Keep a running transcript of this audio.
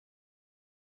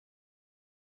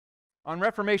On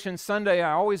Reformation Sunday,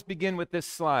 I always begin with this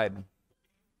slide.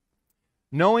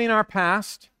 Knowing our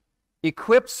past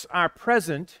equips our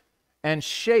present and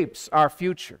shapes our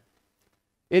future.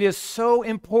 It is so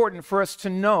important for us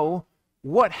to know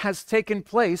what has taken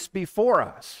place before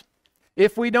us.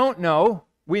 If we don't know,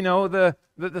 we know the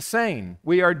saying.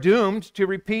 We are doomed to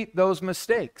repeat those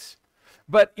mistakes.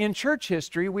 But in church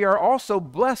history, we are also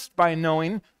blessed by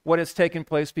knowing what has taken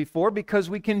place before because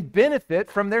we can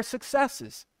benefit from their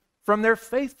successes, from their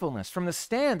faithfulness, from the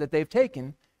stand that they've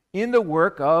taken in the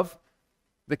work of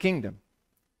the kingdom.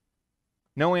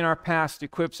 Knowing our past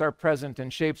equips our present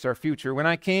and shapes our future. When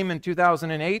I came in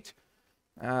 2008,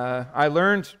 I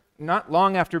learned not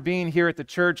long after being here at the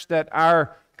church that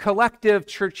our collective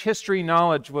church history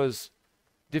knowledge was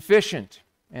deficient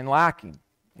and lacking.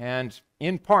 And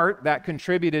in part, that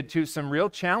contributed to some real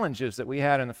challenges that we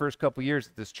had in the first couple years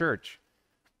at this church.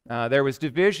 There was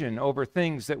division over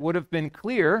things that would have been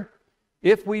clear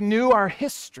if we knew our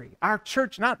history, our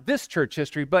church, not this church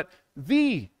history, but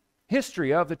the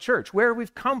history of the church, where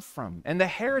we've come from, and the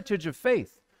heritage of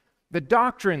faith, the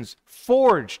doctrines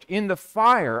forged in the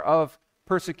fire of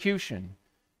persecution.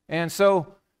 And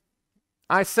so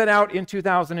I set out in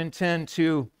 2010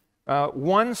 to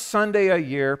one Sunday a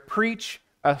year preach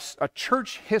a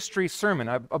church history sermon,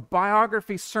 a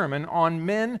biography sermon on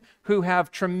men who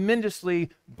have tremendously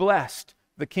blessed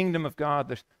the kingdom of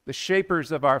God, the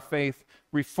shapers of our faith,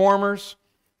 reformers,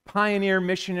 pioneer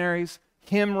missionaries,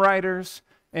 hymn writers,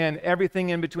 and everything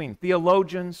in between,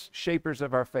 theologians, shapers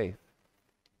of our faith.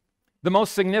 The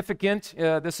most significant,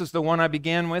 this is the one I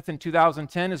began with in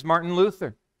 2010, is Martin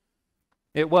Luther.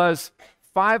 It was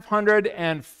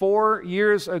 504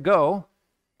 years ago,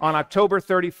 on October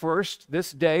 31st,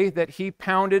 this day, that he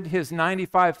pounded his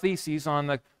 95 Theses on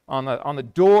the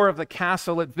door of the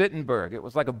castle at Wittenberg. It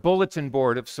was like a bulletin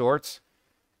board of sorts.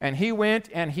 And he went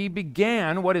and he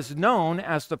began what is known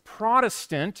as the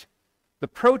protesting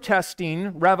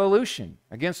revolution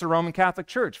against the Roman Catholic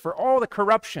Church for all the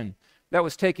corruption that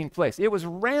was taking place. It was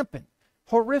rampant,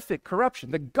 horrific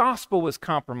corruption. The gospel was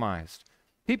compromised.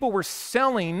 People were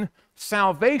selling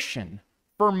salvation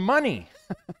for money.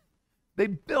 They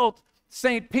built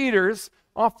St. Peter's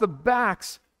off the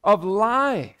backs of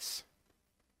lies.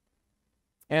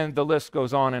 And the list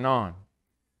goes on and on.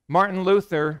 Martin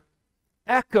Luther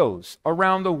echoes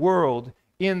around the world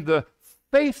in the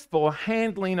faithful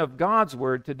handling of God's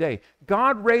word today.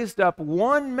 God raised up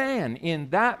one man in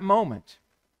that moment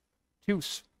to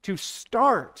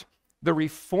start the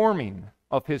reforming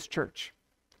of his church.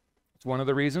 It's one of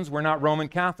the reasons we're not Roman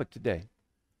Catholic today.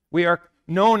 We are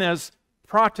known as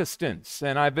Protestants,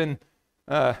 and I've been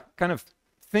kind of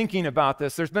thinking about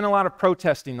this. There's been a lot of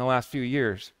protesting the last few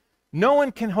years. No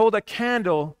one can hold a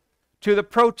candle to the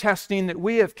protesting that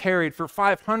we have carried for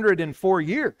 504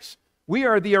 years. We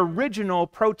are the original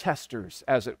protesters,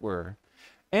 as it were.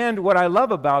 And what I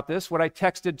love about this, what I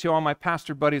texted to all my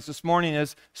pastor buddies this morning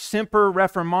is Semper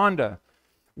Reformanda.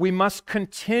 We must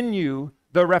continue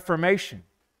the Reformation.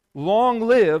 Long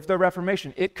live the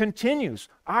Reformation. It continues.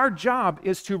 Our job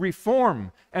is to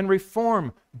reform and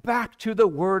reform back to the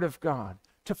Word of God,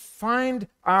 to find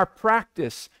our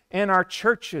practice and our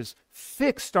churches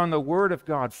fixed on the Word of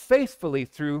God faithfully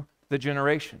through the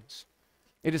generations.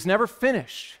 It is never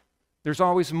finished. There's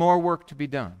always more work to be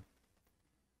done.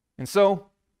 And so,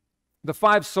 the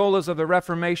 5 solas of the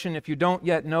Reformation, if you don't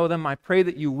yet know them, I pray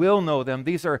that you will know them.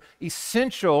 These are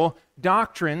essential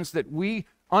doctrines that we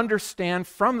understand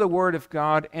from the Word of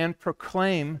God and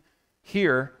proclaim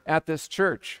here at this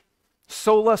church.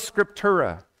 Sola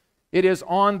Scriptura. It is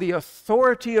on the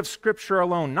authority of Scripture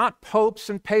alone, not popes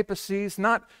and papacies,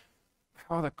 not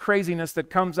all the craziness that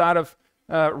comes out of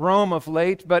Rome of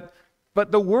late, but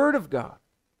the Word of God,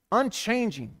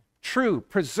 unchanging, true,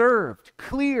 preserved,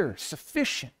 clear,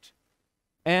 sufficient,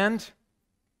 and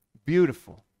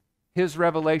beautiful. His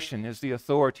revelation is the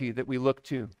authority that we look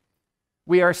to.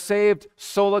 We are saved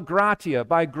sola gratia,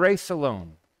 by grace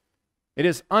alone. It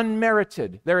is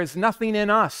unmerited. There is nothing in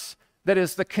us that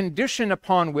is the condition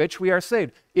upon which we are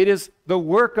saved. It is the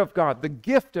work of God, the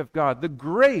gift of God, the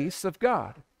grace of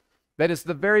God. That is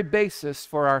the very basis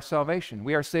for our salvation.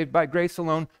 We are saved by grace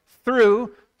alone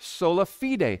through sola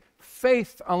fide,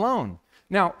 faith alone.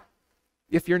 Now,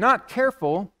 if you're not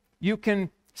careful, you can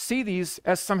see these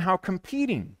as somehow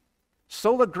competing.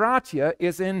 Sola gratia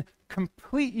is in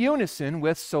complete unison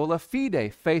with sola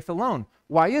fide, faith alone.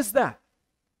 Why is that?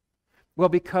 Well,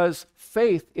 because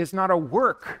faith is not a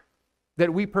work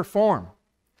that we perform.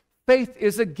 Faith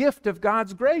is a gift of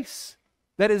God's grace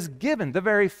that is given. The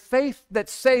very faith that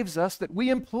saves us, that we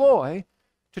employ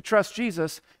to trust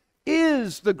Jesus,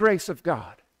 is the grace of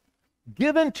God.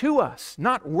 given to us,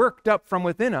 not worked up from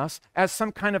within us as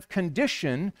some kind of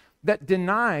condition that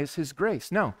denies his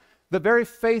grace. No, the very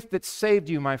faith that saved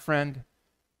you, my friend,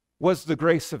 was the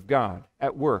grace of God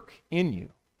at work in you.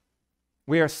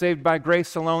 We are saved by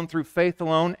grace alone, through faith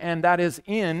alone, and that is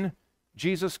in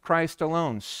Jesus Christ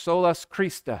alone. Solus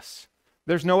Christus.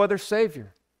 There's no other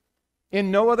Savior. In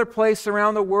no other place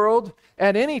around the world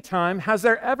at any time has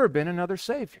there ever been another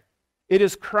Savior. It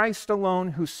is Christ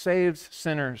alone who saves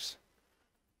sinners,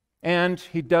 and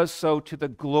he does so to the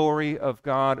glory of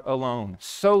God alone.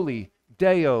 Soli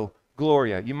Deo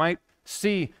Gloria. You might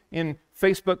see in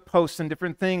Facebook posts and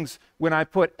different things when I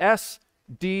put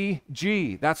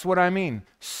SDG. That's what I mean.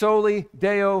 Soli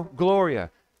Deo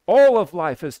Gloria. All of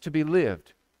life is to be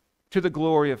lived to the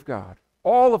glory of God.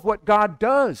 All of what God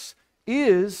does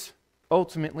is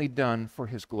ultimately done for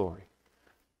his glory.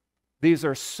 These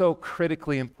are so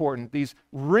critically important. These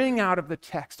ring out of the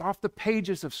text, off the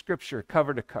pages of Scripture,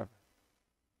 cover to cover.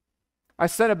 I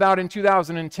set about in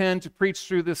 2010 to preach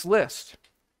through this list.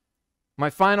 My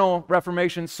final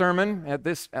Reformation sermon at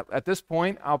this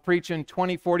point, I'll preach in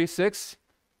 2046,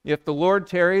 if the Lord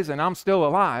tarries and I'm still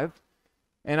alive,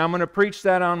 and I'm going to preach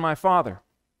that on my father,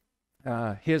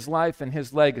 his life and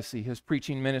his legacy, his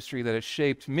preaching ministry that has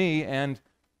shaped me and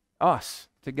us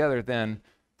together then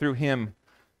through him.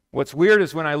 What's weird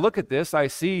is when I look at this, I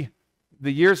see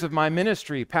the years of my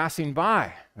ministry passing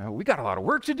by. We got a lot of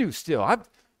work to do still.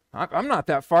 I'm not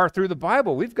that far through the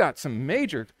Bible. We've got some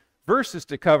major verses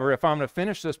to cover if I'm going to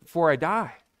finish this before I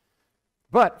die.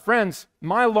 But friends,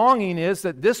 my longing is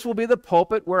that this will be the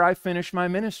pulpit where I finish my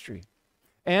ministry.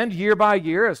 And year by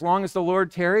year, as long as the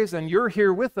Lord tarries and you're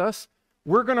here with us,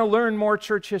 we're going to learn more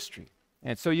church history.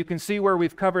 And so you can see where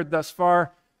we've covered thus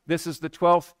far. This is the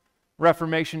 12th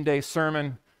Reformation Day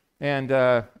sermon. And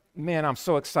man, I'm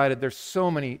so excited. There's so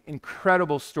many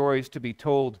incredible stories to be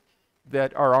told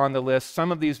that are on the list.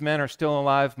 Some of these men are still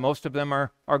alive. Most of them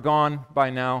are gone by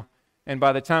now. And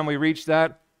by the time we reach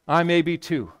that, I may be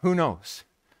too. Who knows?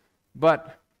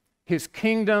 But his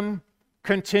kingdom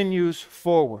continues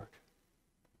forward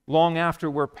long after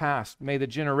we're past. May the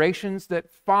generations that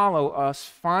follow us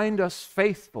find us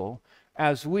faithful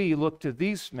as we look to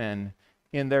these men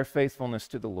in their faithfulness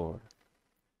to the Lord.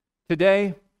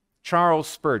 Today, Charles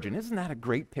Spurgeon. Isn't that a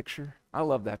great picture? I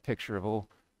love that picture of old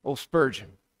Spurgeon.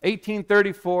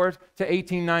 1834 to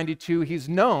 1892, he's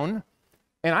known,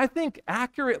 and I think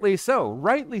accurately so,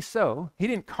 rightly so. He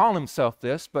didn't call himself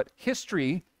this, but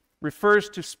history refers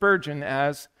to Spurgeon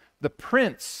as the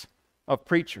prince of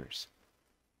preachers.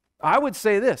 I would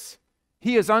say this: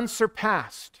 he is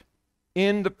unsurpassed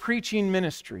in the preaching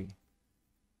ministry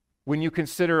when you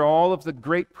consider all of the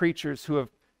great preachers who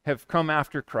have come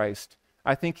after Christ.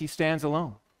 I think he stands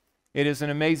alone. It is an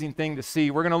amazing thing to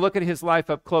see. We're going to look at his life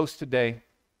up close today.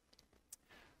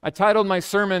 I titled my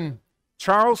sermon,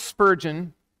 Charles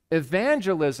Spurgeon,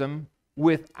 Evangelism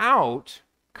Without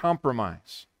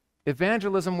Compromise.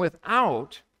 Evangelism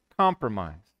without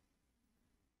compromise.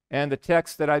 And the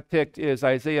text that I picked is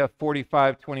Isaiah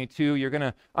 45:22. You're going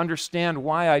to understand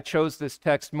why I chose this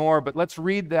text more, but let's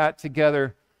read that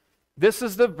together. This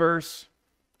is the verse.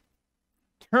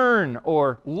 Turn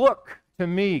or look to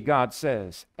me, God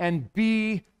says, and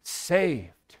be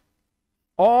saved,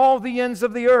 all the ends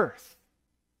of the earth,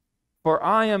 for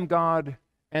I am God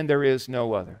and there is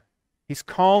no other. He's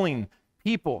calling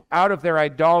people out of their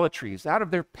idolatries, out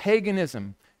of their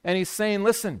paganism, and he's saying,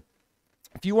 listen,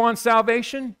 if you want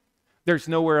salvation, there's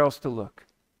nowhere else to look.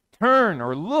 Turn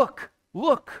or look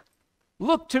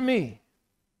to me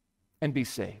and be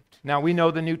saved. Now we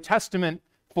know the New Testament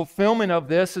fulfillment of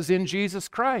this is in Jesus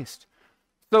Christ.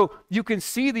 So you can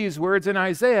see these words in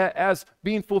Isaiah as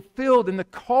being fulfilled in the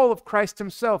call of Christ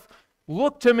himself.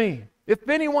 Look to me. If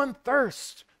anyone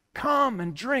thirsts, come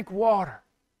and drink water.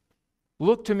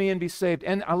 Look to me and be saved.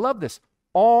 And I love this.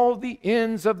 All the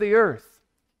ends of the earth,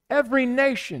 every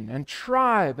nation and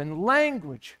tribe and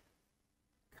language,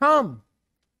 come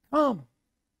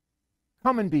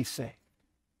and be saved.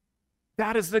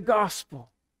 That is the gospel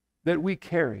that we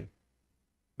carry.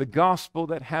 The gospel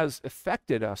that has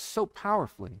affected us so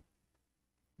powerfully.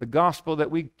 The gospel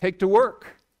that we take to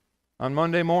work on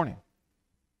Monday morning.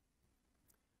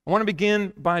 I want to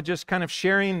begin by just kind of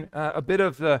sharing a bit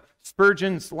of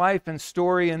Spurgeon's life and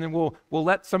story, and then we'll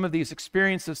let some of these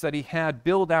experiences that he had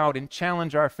build out and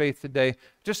challenge our faith today.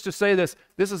 Just to say this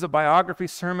is a biography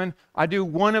sermon. I do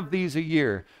one of these a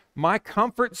year. My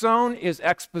comfort zone is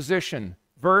exposition.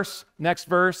 Verse, next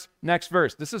verse, next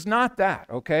verse. This is not that,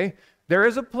 okay? There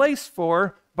is a place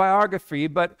for biography,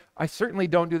 but I certainly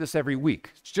don't do this every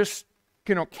week. It's just,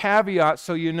 caveat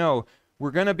so you know. We're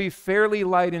going to be fairly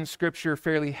light in Scripture,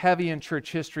 fairly heavy in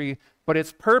church history, but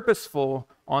it's purposeful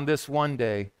on this one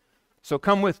day. So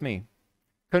come with me.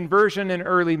 Conversion and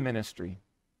early ministry.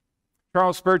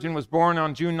 Charles Spurgeon was born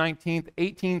on June 19th,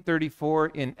 1834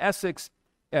 in Essex,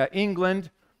 England,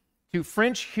 to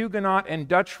French Huguenot and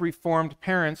Dutch Reformed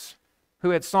parents who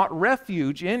had sought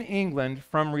refuge in England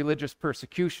from religious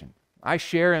persecution. I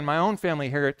share in my own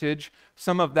family heritage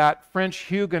some of that French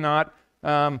Huguenot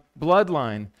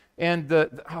bloodline, and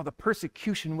how the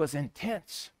persecution was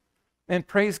intense. And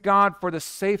praise God for the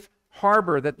safe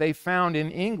harbor that they found in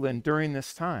England during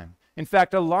this time. In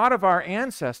fact, a lot of our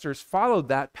ancestors followed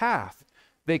that path.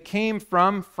 They came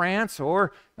from France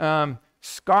or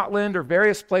Scotland or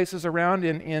various places around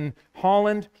in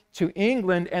Holland to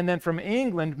England, and then from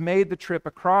England made the trip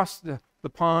across the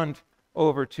pond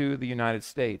over to the United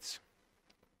States.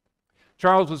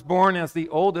 Charles was born as the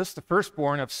oldest, the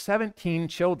firstborn of 17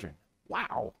 children.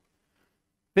 Wow.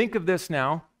 Think of this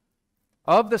now.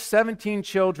 Of the 17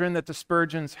 children that the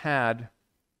Spurgeons had,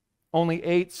 only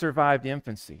 8 survived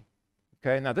infancy.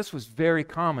 Okay, now this was very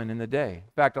common in the day.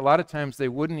 In fact, a lot of times they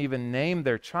wouldn't even name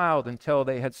their child until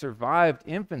they had survived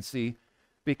infancy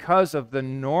because of the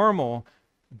normal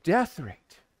death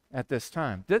rate at this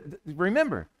time.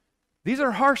 Remember, these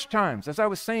are harsh times. As I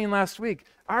was saying last week,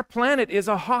 our planet is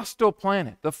a hostile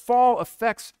planet. The fall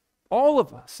affects all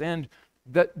of us, and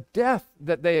the death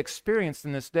that they experienced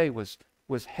in this day was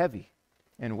heavy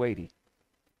and weighty.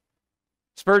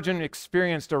 Spurgeon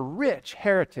experienced a rich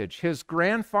heritage. His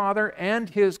grandfather and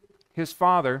his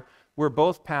father were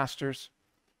both pastors.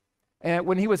 And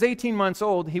when he was 18 months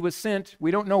old, he was sent, we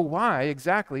don't know why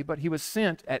exactly, but he was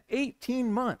sent at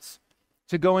 18 months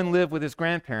to go and live with his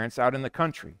grandparents out in the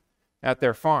country at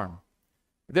their farm.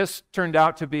 This turned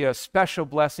out to be a special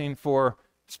blessing for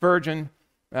Spurgeon.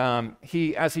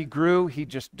 As he grew, he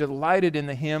just delighted in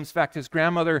the hymns. In fact, his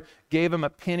grandmother gave him a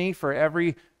penny for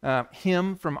every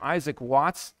hymn from Isaac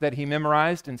Watts that he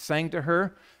memorized and sang to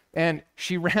her. And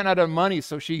she ran out of money,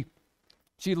 so she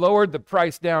lowered the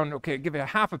price down. Okay, give you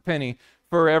half a penny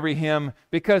for every hymn,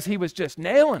 because he was just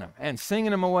nailing them and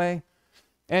singing them away.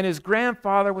 And his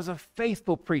grandfather was a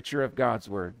faithful preacher of God's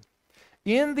word.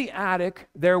 In the attic,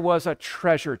 there was a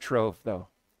treasure trove, though.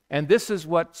 And this is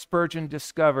what Spurgeon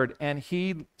discovered, and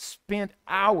he spent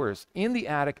hours in the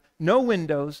attic, no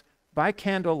windows, by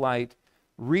candlelight,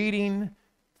 reading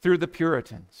through the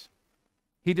Puritans.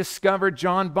 He discovered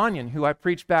John Bunyan, who I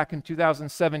preached back in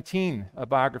 2017, a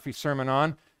biography sermon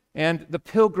on, and the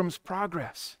Pilgrim's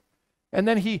Progress. And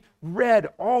then he read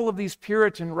all of these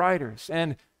Puritan writers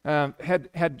and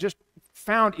had just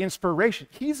found inspiration.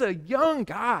 He's a young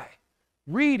guy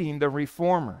reading the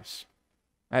Reformers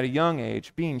at a young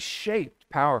age, being shaped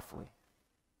powerfully.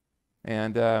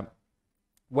 And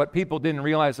what people didn't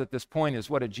realize at this point is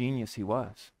what a genius he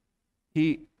was.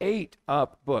 He ate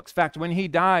up books. In fact, when he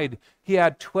died, he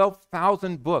had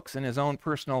 12,000 books in his own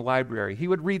personal library. He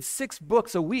would read 6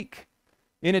 books a week,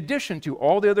 in addition to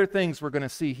all the other things we're going to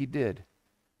see he did.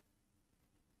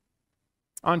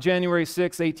 On January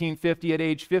 6, 1850, at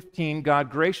age 15, God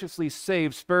graciously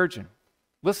saved Spurgeon.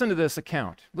 Listen to this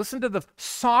account. Listen to the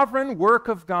sovereign work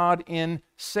of God in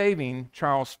saving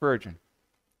Charles Spurgeon.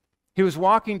 He was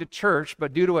walking to church,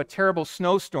 but due to a terrible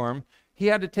snowstorm, he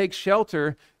had to take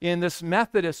shelter in this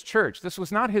Methodist church. This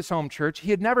was not his home church.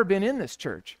 He had never been in this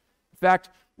church. In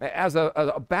fact, as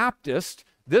a Baptist,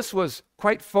 this was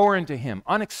quite foreign to him,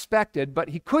 unexpected, but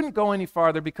he couldn't go any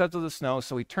farther because of the snow,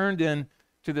 so he turned in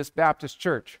to this Baptist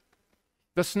church.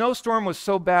 The snowstorm was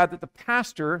so bad that the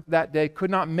pastor that day could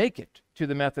not make it to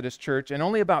the Methodist church, and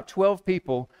only about 12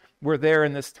 people were there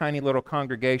in this tiny little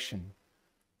congregation.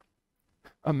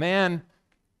 A man,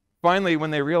 finally,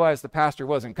 when they realized the pastor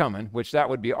wasn't coming, which that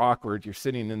would be awkward. You're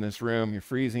sitting in this room, you're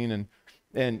freezing,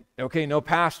 and okay, no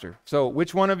pastor. So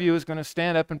which one of you is going to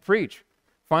stand up and preach?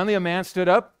 Finally, a man stood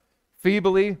up,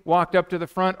 feebly walked up to the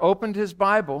front, opened his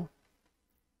Bible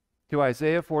to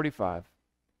Isaiah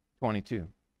 45:22.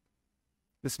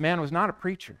 This man was not a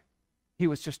preacher. He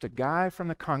was just a guy from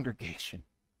the congregation.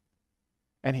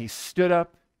 And he stood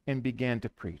up and began to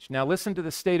preach. Now listen to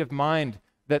the state of mind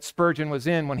that Spurgeon was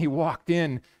in when he walked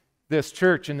in this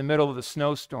church in the middle of the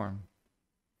snowstorm.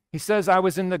 He says, I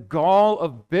was in the gall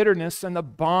of bitterness and the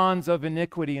bonds of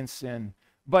iniquity and sin.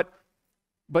 But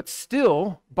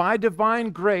still, by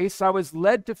divine grace, I was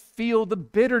led to feel the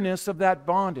bitterness of that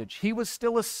bondage. He was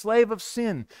still a slave of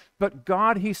sin. But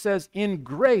God, he says, in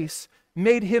grace,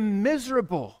 made him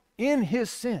miserable in his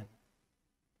sin,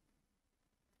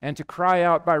 and to cry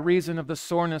out by reason of the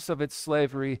soreness of its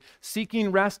slavery, seeking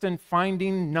rest and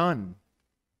finding none.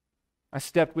 I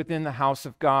stepped within the house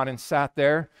of God and sat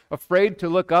there, afraid to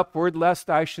look upward lest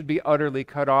I should be utterly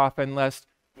cut off and lest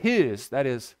his, that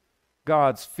is,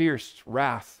 God's fierce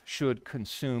wrath should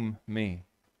consume me.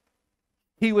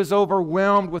 He was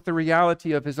overwhelmed with the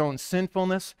reality of his own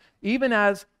sinfulness. Even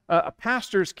as a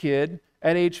pastor's kid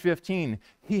at age 15,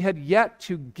 he had yet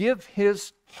to give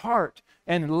his heart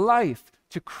and life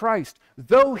to Christ.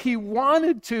 Though he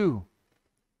wanted to,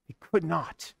 he could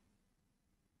not.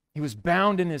 He was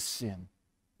bound in his sin,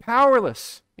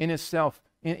 powerless in himself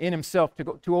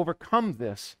to overcome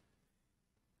this.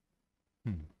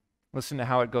 Listen to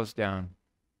how it goes down.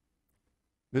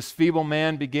 This feeble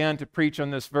man began to preach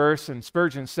on this verse, and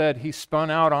Spurgeon said he spun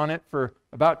out on it for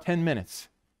about 10 minutes.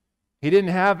 He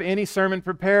didn't have any sermon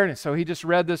prepared, and so he just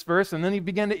read this verse, and then he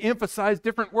began to emphasize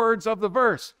different words of the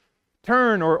verse.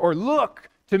 Turn or look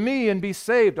to me and be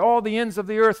saved, all the ends of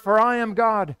the earth, for I am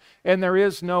God, and there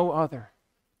is no other.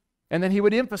 And then he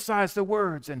would emphasize the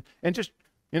words and just,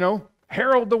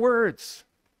 herald the words.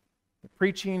 The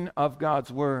preaching of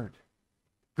God's word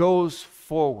goes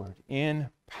forward in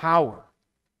power.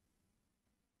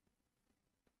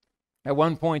 At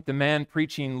one point, the man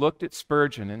preaching looked at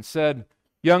Spurgeon and said,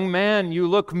 "Young man, you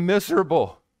look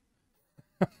miserable."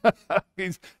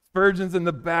 Spurgeon's in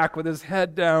the back with his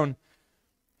head down.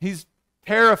 He's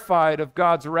terrified of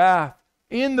God's wrath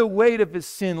in the weight of his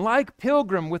sin, like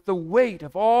Pilgrim with the weight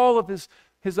of all of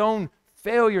his own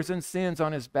failures and sins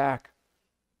on his back.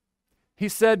 He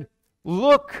said,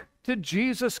 "Look to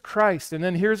Jesus Christ." And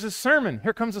then here's his sermon.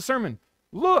 Here comes the sermon.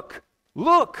 Look,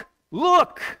 look,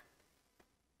 look.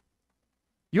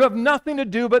 You have nothing to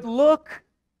do but look.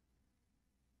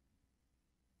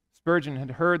 Spurgeon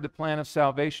had heard the plan of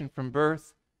salvation from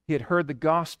birth. He had heard the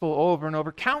gospel over and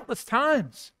over countless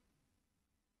times.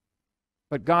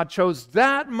 But God chose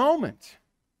that moment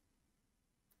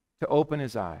to open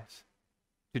his eyes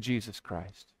to Jesus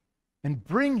Christ and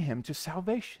bring him to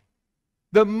salvation.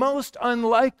 The most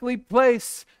unlikely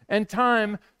place and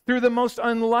time, through the most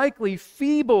unlikely,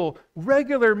 feeble,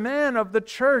 regular man of the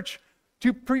church,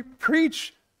 to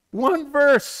preach one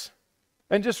verse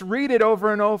and just read it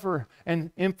over and over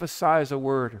and emphasize a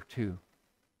word or two.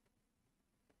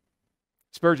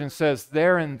 Spurgeon says,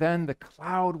 there and then the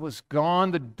cloud was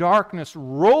gone, the darkness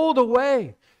rolled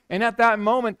away, and at that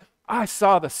moment I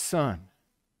saw the sun.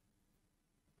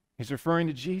 He's referring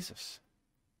to Jesus.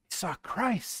 He saw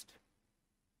Christ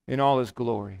in all his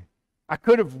glory. I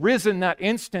could have risen that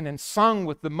instant and sung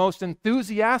with the most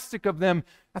enthusiastic of them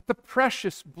at the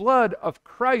precious blood of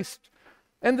Christ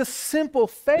and the simple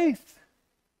faith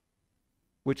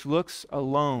which looks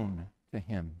alone to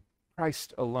him,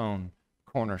 Christ alone,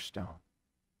 cornerstone.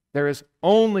 There is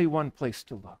only one place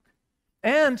to look.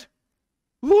 And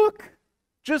look,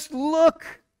 just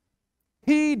look.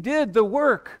 He did the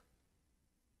work.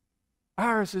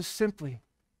 Ours is simply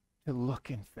to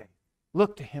look in faith.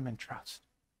 Look to him and trust.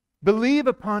 Believe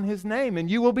upon his name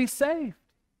and you will be saved.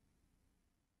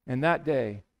 And that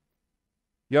day,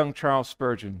 young Charles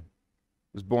Spurgeon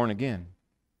was born again.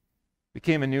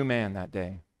 Became a new man that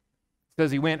day. It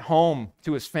says he went home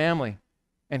to his family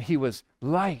and he was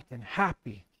light and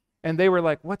happy. And they were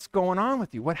like, "What's going on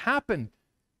with you? What happened?"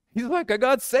 He's like, "I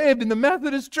got saved in the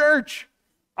Methodist church."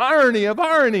 Irony of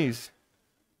ironies.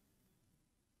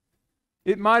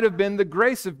 It might have been the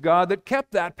grace of God that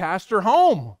kept that pastor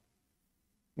home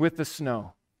with the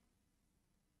snow.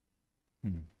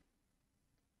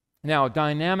 Now,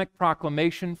 dynamic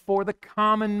proclamation for the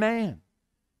common man.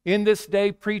 In this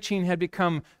day, preaching had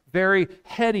become very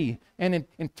heady and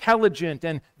intelligent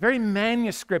and very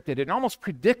manuscripted and almost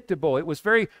predictable. It was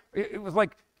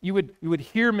like you would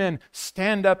hear men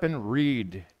stand up and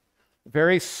read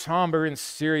very somber and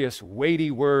serious,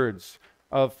 weighty words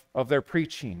of their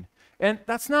preaching. And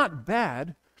that's not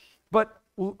bad, but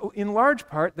in large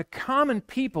part, the common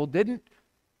people didn't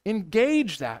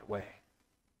engage that way.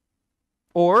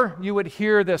 Or you would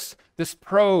hear this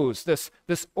prose, this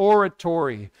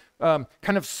oratory,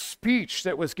 kind of speech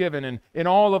that was given in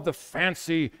all of the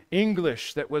fancy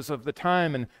English that was of the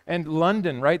time and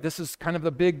London, right? This is kind of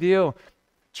the big deal.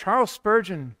 Charles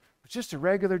Spurgeon was just a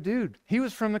regular dude. He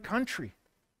was from the country.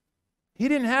 He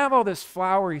didn't have all this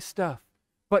flowery stuff.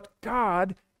 But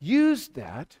God used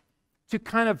that to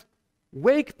kind of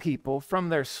wake people from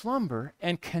their slumber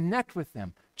and connect with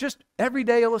them. Just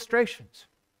everyday illustrations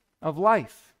of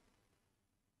life.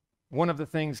 One of the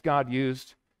things God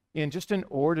used in just an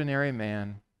ordinary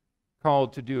man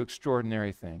called to do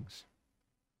extraordinary things.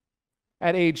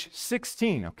 At age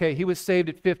 16, okay, he was saved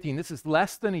at 15. This is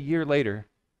less than a year later.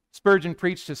 Spurgeon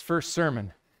preached his first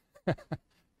sermon,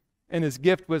 and his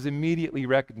gift was immediately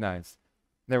recognized.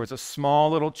 There was a small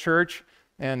little church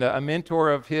And a mentor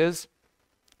of his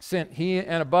sent he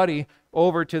and a buddy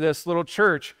over to this little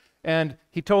church, and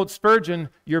he told Spurgeon,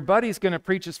 your buddy's going to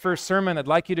preach his first sermon. I'd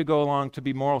like you to go along to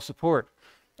be moral support.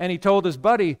 And he told his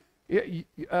buddy,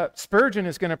 Spurgeon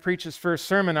is going to preach his first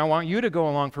sermon. I want you to go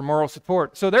along for moral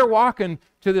support. So they're walking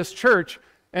to this church,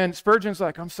 and Spurgeon's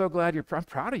like, I'm so glad I'm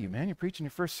proud of you, man. You're preaching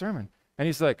your first sermon. And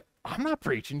he's like, I'm not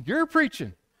preaching. You're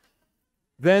preaching.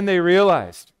 Then they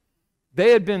realized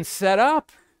they had been set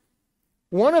up.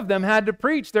 One of them had to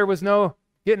preach. There was no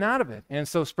getting out of it. And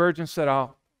so Spurgeon said,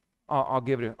 I'll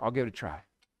give it a try.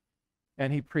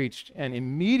 And he preached, and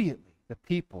immediately the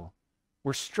people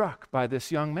were struck by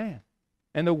this young man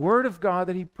and the word of God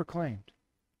that he proclaimed.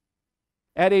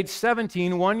 At age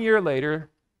 17, 1 year later,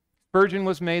 Spurgeon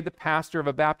was made the pastor of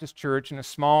a Baptist church in a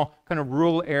small kind of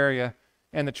rural area,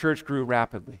 and the church grew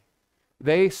rapidly.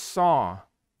 They saw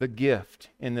the gift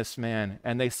in this man,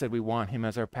 and they said, we want him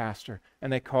as our pastor,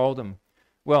 and they called him.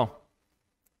 Well,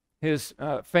 his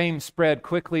fame spread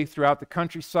quickly throughout the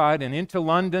countryside and into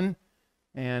London,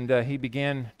 and he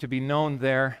began to be known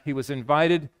there. He was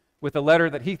invited with a letter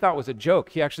that he thought was a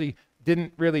joke. He actually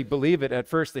didn't really believe it at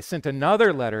first. They sent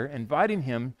another letter inviting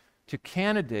him to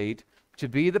candidate to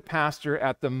be the pastor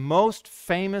at the most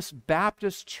famous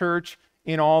Baptist church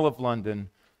in all of London,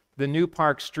 the New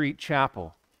Park Street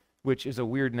Chapel, which is a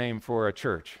weird name for a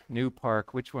church. New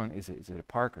Park, which one is it? Is it a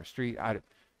park or street?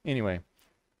 Anyway,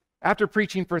 after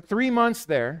preaching for 3 months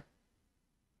there,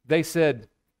 they said,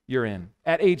 you're in.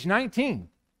 At age 19,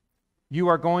 you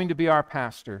are going to be our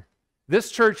pastor. This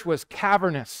church was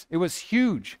cavernous. It was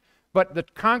huge, but the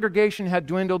congregation had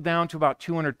dwindled down to about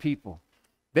 200 people.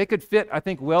 They could fit, I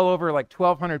think, well over like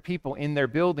 1,200 people in their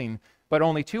building, but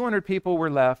only 200 people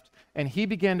were left, and he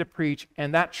began to preach,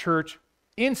 and that church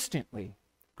instantly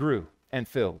grew and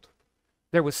filled.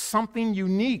 There was something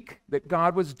unique that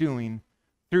God was doing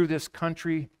through this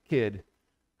country kid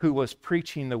who was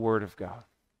preaching the Word of God.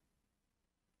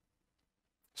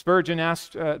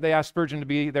 They asked Spurgeon to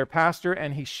be their pastor,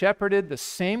 and he shepherded the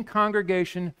same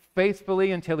congregation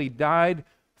faithfully until he died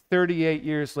 38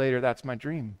 years later. That's my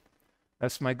dream.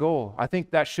 That's my goal. I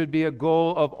think that should be a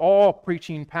goal of all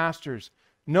preaching pastors.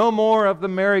 No more of the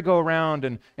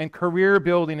merry-go-round and career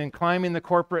building and climbing the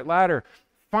corporate ladder.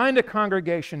 Find a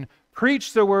congregation,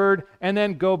 preach the word, and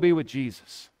then go be with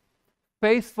Jesus.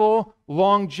 Faithful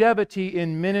longevity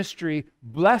in ministry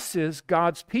blesses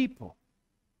God's people.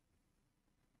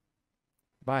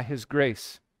 By His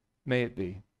grace, may it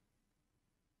be.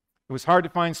 It was hard to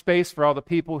find space for all the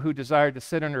people who desired to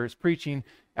sit under his preaching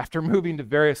after moving to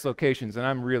various locations, and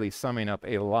I'm really summing up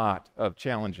a lot of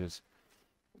challenges.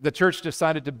 The church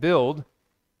decided to build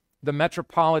the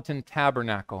Metropolitan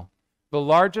Tabernacle, the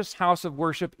largest house of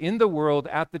worship in the world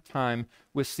at the time,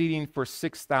 with seating for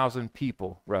 6,000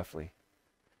 people, roughly.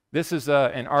 This is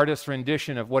an artist's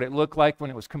rendition of what it looked like when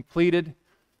it was completed.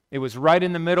 It was right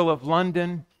in the middle of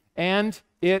London, and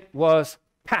it was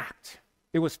packed.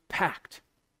 It was packed.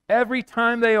 Every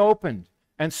time they opened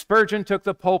and Spurgeon took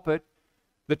the pulpit,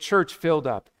 the church filled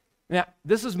up. Now,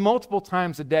 this is multiple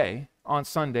times a day on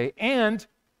Sunday and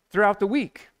throughout the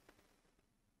week.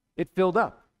 It filled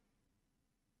up.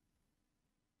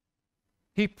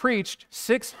 He preached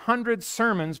 600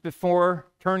 sermons before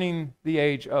turning the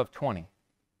age of 20.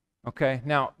 Okay,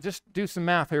 now just do some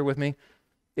math here with me.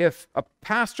 If a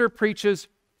pastor preaches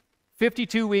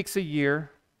 52 weeks a year,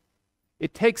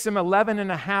 it takes him 11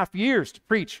 and a half years to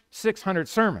preach 600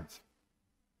 sermons.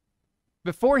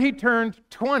 Before he turned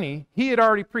 20, he had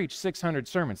already preached 600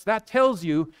 sermons. That tells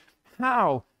you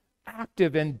how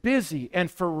active and busy and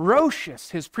ferocious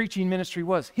his preaching ministry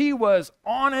was. He was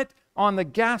on it, on the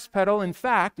gas pedal. In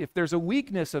fact, if there's a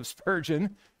weakness of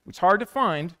Spurgeon, it's hard to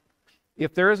find,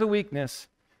 if there is a weakness,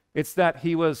 it's that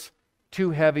he was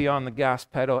too heavy on the gas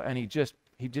pedal and he just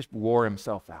wore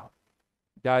himself out.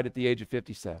 Died at the age of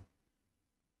 57.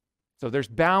 So there's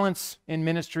balance in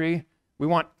ministry. We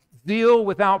want zeal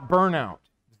without burnout.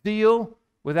 Zeal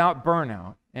without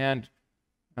burnout. And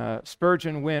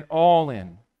Spurgeon went all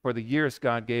in for the years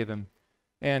God gave him.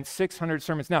 And 600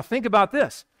 sermons. Now think about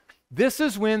this. This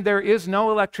is when there is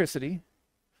no electricity.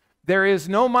 There is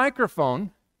no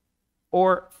microphone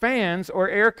or fans or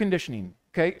air conditioning.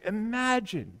 Okay,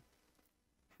 imagine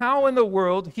how in the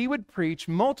world he would preach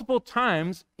multiple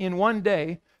times in one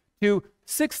day to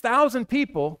 6,000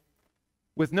 people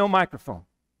with no microphone.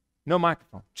 No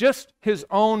microphone. Just his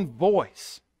own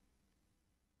voice.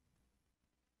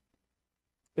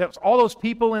 It was all those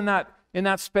people in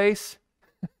that space.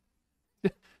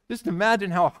 Just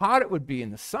imagine how hot it would be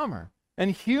in the summer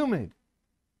and humid.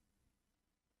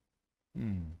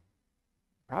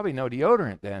 Probably no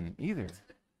deodorant then either.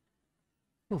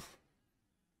 Oof.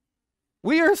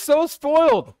 We are so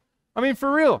spoiled. I mean,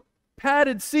 for real.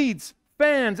 Padded seats,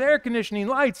 fans, air conditioning,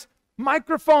 lights,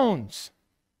 microphones.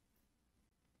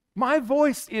 My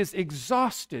voice is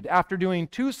exhausted after doing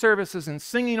 2 services and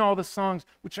singing all the songs,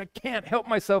 which I can't help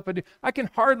myself but do. I can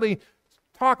hardly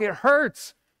talk. It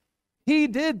hurts. He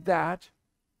did that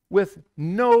with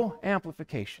no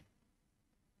amplification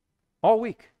all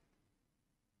week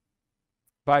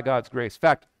by God's grace. In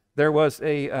fact, there was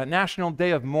a national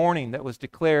day of mourning that was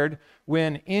declared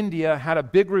when India had a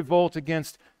big revolt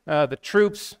against the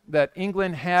troops that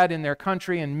England had in their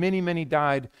country, and many, many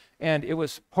died, and it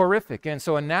was horrific. And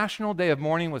so a national day of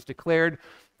mourning was declared,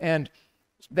 and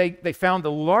they found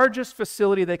the largest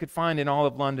facility they could find in all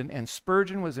of London, and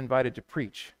Spurgeon was invited to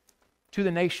preach to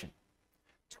the nation.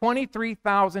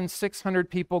 23,600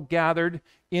 people gathered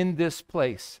in this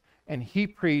place, and he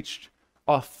preached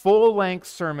a full-length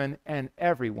sermon, and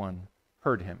everyone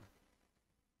heard him.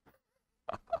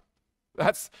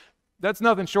 That's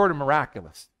nothing short of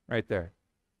miraculous right there.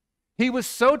 He was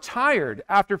so tired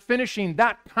after finishing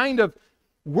that kind of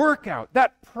workout,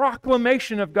 that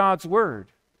proclamation of God's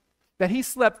word, that he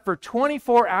slept for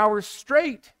 24 hours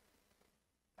straight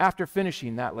after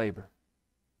finishing that labor.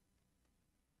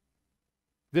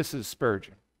 This is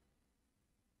Spurgeon.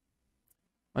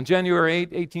 On January 8,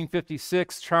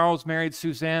 1856, Charles married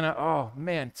Susanna. Oh,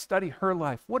 man, study her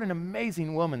life. What an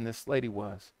amazing woman this lady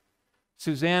was.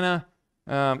 Susanna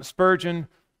Spurgeon,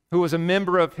 who was a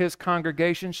member of his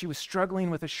congregation, she was struggling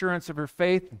with assurance of her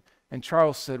faith. And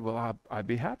Charles said, well, I'd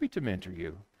be happy to mentor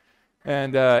you.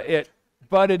 And it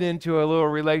budded into a little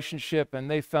relationship,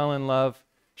 and they fell in love.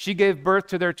 She gave birth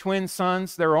to their twin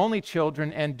sons, their only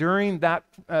children, and during that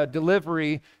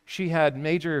delivery, she had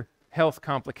major health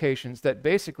complications that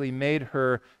basically made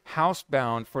her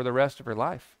housebound for the rest of her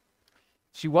life.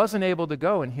 She wasn't able to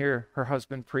go and hear her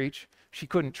husband preach. She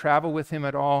couldn't travel with him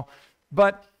at all,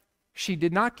 but she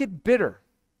did not get bitter.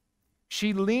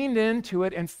 She leaned into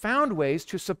it and found ways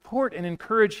to support and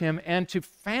encourage him and to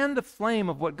fan the flame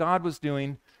of what God was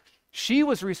doing. She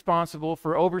was responsible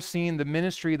for overseeing the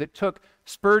ministry that took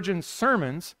Spurgeon's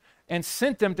sermons and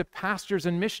sent them to pastors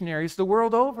and missionaries the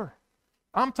world over.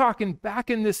 I'm talking back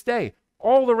in this day,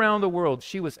 all around the world,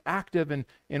 she was active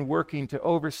in working to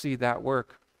oversee that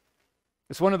work.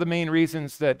 It's one of the main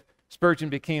reasons that Spurgeon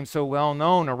became so well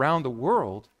known around the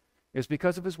world is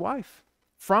because of his wife,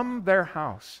 from their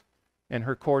house and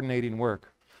her coordinating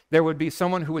work. There would be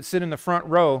someone who would sit in the front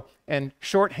row and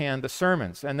shorthand the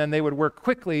sermons, and then they would work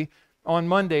quickly on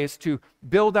Mondays to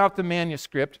build out the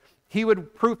manuscript. He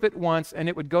would proof it once, and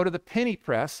it would go to the penny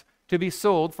press to be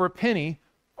sold for a penny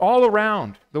all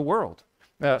around the world,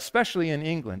 especially in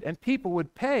England. And people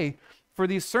would pay for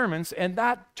these sermons, and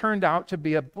that turned out to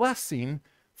be a blessing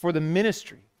for the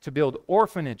ministry, to build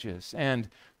orphanages and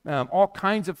all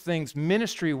kinds of things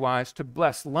ministry-wise to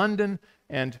bless London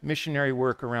and missionary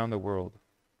work around the world.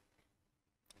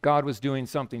 God was doing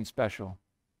something special.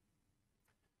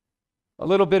 A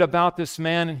little bit about this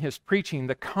man and his preaching,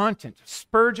 the content.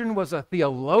 Spurgeon was a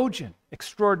theologian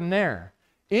extraordinaire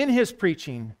in his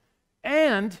preaching,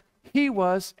 and he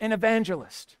was an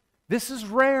evangelist. This is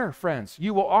rare, friends.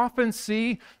 You will often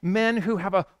see men who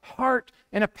have a heart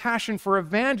and a passion for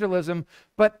evangelism,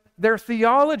 but their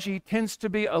theology tends to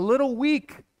be a little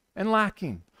weak and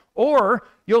lacking. Or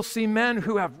you'll see men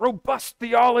who have robust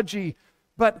theology,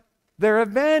 but their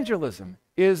evangelism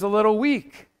is a little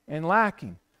weak and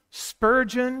lacking.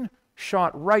 Spurgeon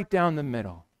shot right down the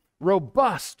middle.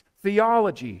 Robust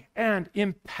theology and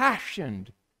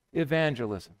impassioned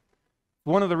evangelism.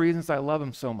 One of the reasons I love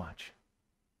him so much.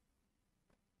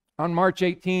 On March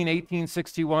 18,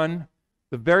 1861,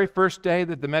 the very first day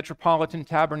that the Metropolitan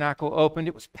Tabernacle opened,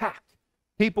 it was packed.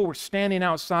 People were standing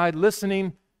outside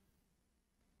listening.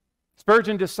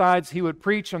 Spurgeon decides he would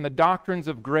preach on the doctrines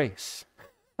of grace.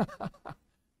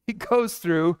 He goes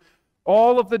through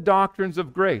all of the doctrines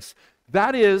of grace.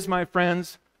 That is, my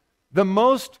friends, the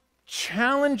most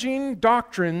challenging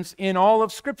doctrines in all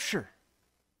of Scripture.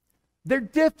 They're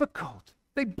difficult.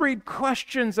 They breed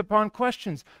questions upon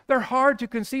questions. They're hard to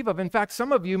conceive of. In fact,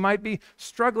 some of you might be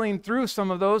struggling through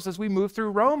some of those as we move through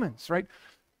Romans, right?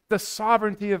 The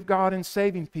sovereignty of God in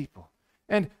saving people,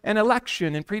 and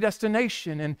election and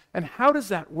predestination, and how does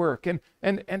that work?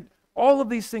 And all of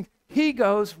these things. He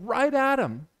goes right at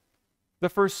them the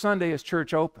first Sunday as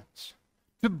church opens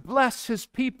to bless his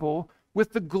people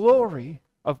with the glory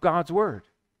of God's word.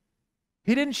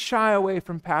 He didn't shy away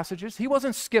from passages. He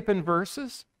wasn't skipping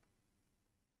verses.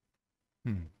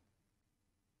 In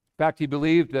fact, he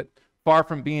believed that far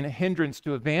from being a hindrance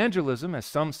to evangelism, as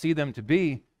some see them to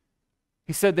be,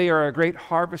 he said they are a great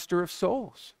harvester of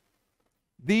souls.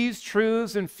 These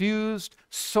truths infused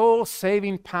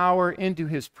soul-saving power into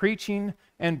his preaching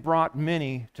and brought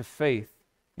many to faith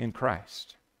in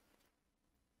Christ.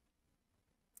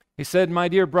 He said, "My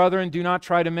dear brethren, do not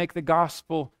try to make the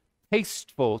gospel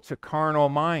tasteful to carnal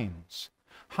minds.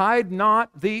 Hide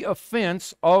not the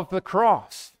offense of the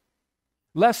cross,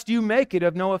 lest you make it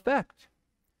of no effect.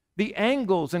 The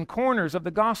angles and corners of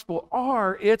the gospel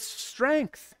are its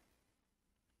strength.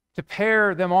 To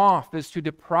pare them off is to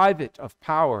deprive it of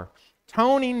power.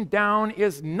 Toning down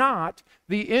is not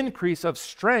the increase of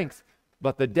strength,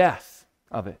 but the death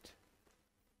of it."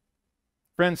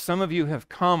 Friends, some of you have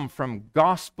come from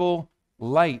gospel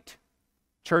light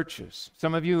churches.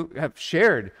 Some of you have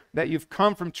shared that you've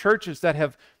come from churches that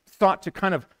have thought to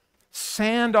kind of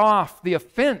sand off the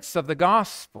offense of the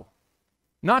gospel,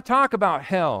 not talk about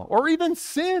hell or even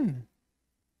sin.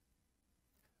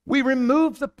 We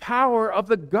remove the power of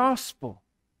the gospel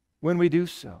when we do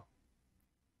so.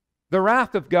 The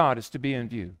wrath of God is to be in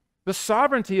view. The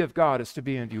sovereignty of God is to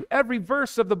be in view. Every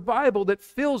verse of the Bible that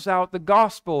fills out the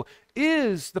gospel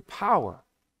is the power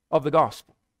of the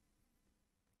gospel.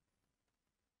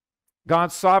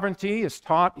 God's sovereignty is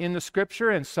taught in the Scripture,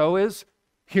 and so is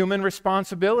human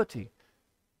responsibility.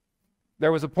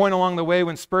 There was a point along the way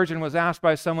when Spurgeon was asked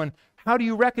by someone, "How do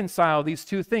you reconcile these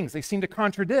two things? They seem to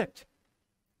contradict."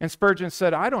 And Spurgeon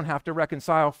said, "I don't have to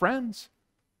reconcile friends.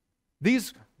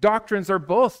 These doctrines are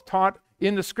both taught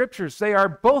in the Scriptures. They are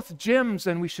both gems,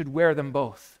 and we should wear them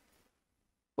both."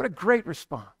 What a great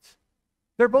response.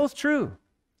 They're both true.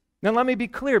 Now let me be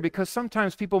clear, because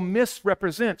sometimes people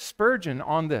misrepresent Spurgeon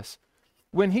on this.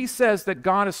 When he says that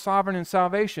God is sovereign in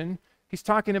salvation, he's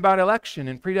talking about election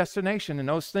and predestination and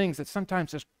those things that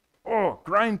sometimes just,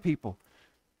 grind people.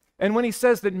 And when he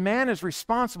says that man is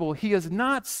responsible, he is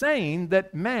not saying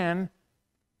that man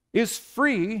is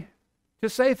free to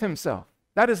save himself.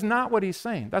 That is not what he's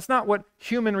saying. That's not what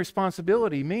human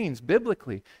responsibility means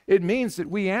biblically. It means that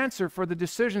we answer for the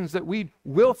decisions that we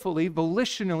willfully,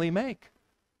 volitionally make.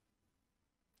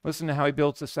 Listen to how he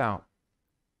builds this out.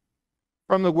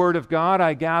 "From the word of God,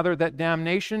 I gather that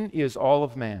damnation is all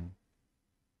of man,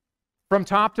 from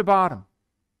top to bottom.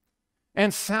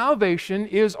 And salvation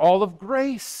is all of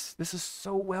grace." This is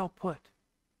so well put.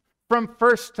 "From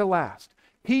first to last.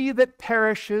 He that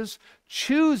perishes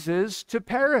chooses to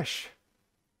perish.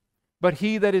 But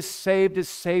he that is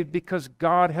saved because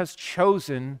God has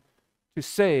chosen to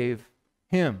save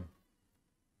him."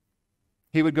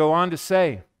 He would go on to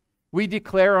say, "We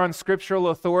declare on scriptural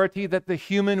authority that the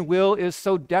human will is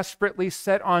so desperately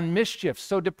set on mischief,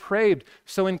 so depraved,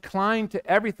 so inclined to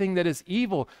everything that is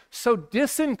evil, so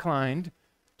disinclined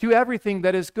to everything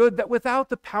that is good, that without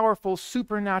the powerful,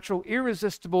 supernatural,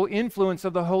 irresistible influence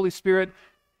of the Holy Spirit,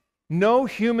 no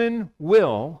human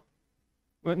will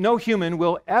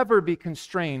ever be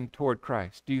constrained toward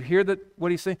Christ." Do you hear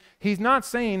what he's saying? He's not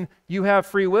saying you have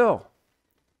free will.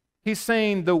 He's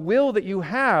saying the will that you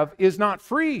have is not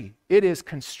free. It is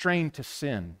constrained to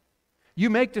sin.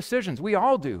 You make decisions. We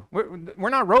all do. We're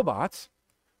not robots.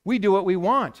 We do what we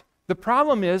want. The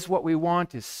problem is what we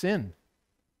want is sin,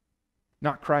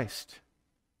 not Christ.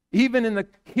 Even in the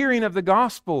hearing of the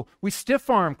gospel, we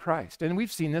stiff-arm Christ. And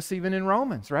we've seen this even in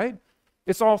Romans, right?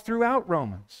 It's all throughout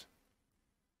Romans.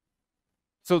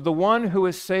 So the one who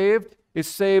is saved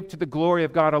to the glory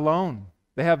of God alone.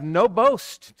 They have no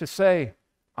boast to say,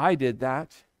 "I did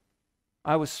that.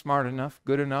 I was smart enough,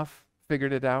 good enough,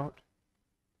 figured it out."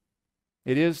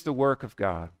 It is the work of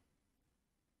God.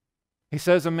 He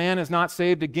says a man is not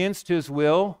saved against his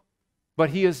will,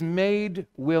 but he is made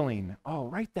willing. Oh,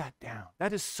 write that down.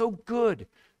 That is so good.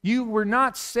 You were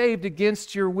not saved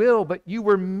against your will, but you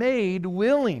were made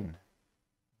willing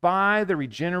by the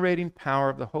regenerating power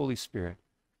of the Holy Spirit.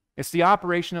 It's the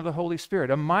operation of the Holy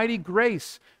Spirit. A mighty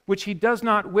grace, which he does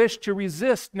not wish to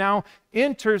resist, now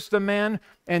enters the man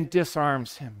and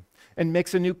disarms him and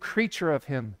makes a new creature of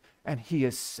him, and he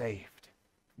is saved.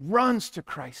 Runs to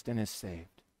Christ and is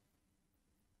saved.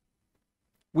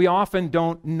 We often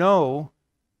don't know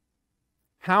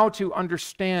how to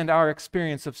understand our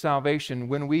experience of salvation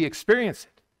when we experience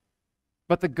it.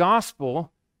 But the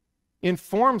gospel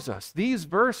informs us. These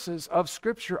verses of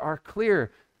Scripture are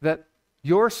clear that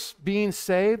your being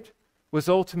saved was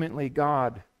ultimately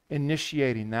God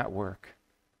initiating that work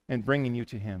and bringing you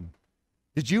to him.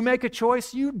 Did you make a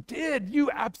choice? You did.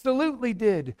 You absolutely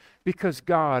did, because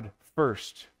God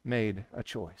first made a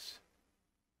choice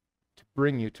to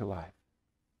bring you to life.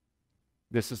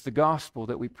 This is the gospel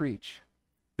that we preach.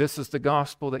 This is the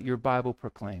gospel that your Bible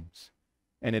proclaims,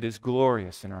 and it is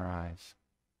glorious in our eyes.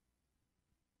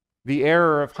 The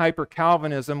error of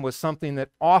hyper-Calvinism was something that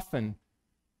often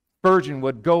Spurgeon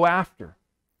would go after.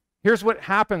 Here's what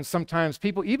happens sometimes.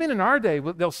 People, even in our day,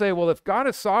 they'll say, well, if God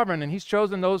is sovereign and he's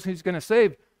chosen those he's going to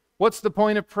save, what's the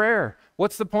point of prayer?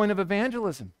 What's the point of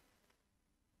evangelism?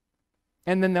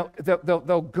 And then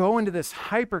they'll go into this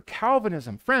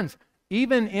hyper-Calvinism. Friends,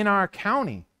 even in our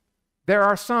county, there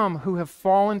are some who have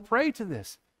fallen prey to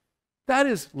this. That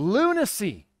is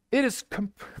lunacy. It is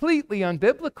completely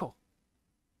unbiblical.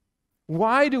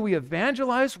 Why do we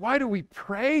evangelize? Why do we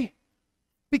pray?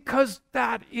 Because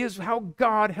that is how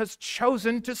God has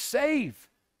chosen to save.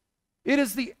 It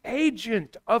is the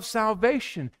agent of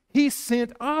salvation. He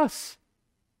sent us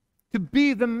to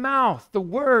be the mouth, the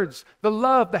words, the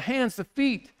love, the hands, the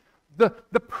feet, the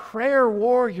prayer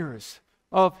warriors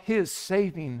of his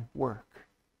saving work.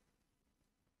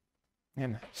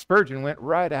 And Spurgeon went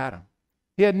right at him.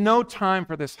 He had no time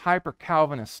for this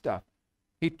hyper-Calvinist stuff.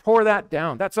 He tore that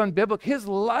down. That's unbiblical. His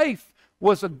life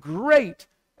was a great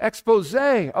expose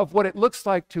of what it looks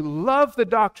like to love the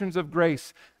doctrines of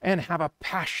grace and have a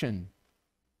passion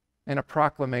and a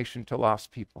proclamation to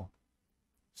lost people.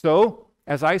 So,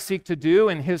 as I seek to do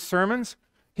in his sermons,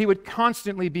 he would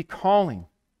constantly be calling,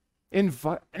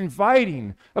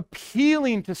 inviting,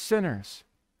 appealing to sinners,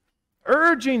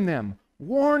 urging them,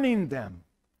 warning them,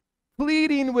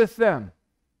 pleading with them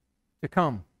to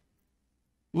come.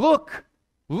 Look,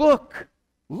 look,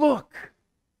 look,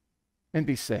 and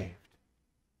be saved.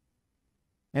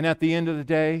 And at the end of the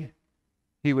day,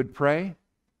 he would pray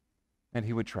and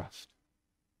he would trust.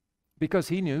 Because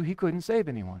he knew he couldn't save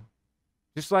anyone.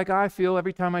 Just like I feel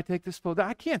every time I take this pill,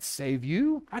 I can't save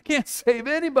you. I can't save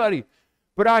anybody.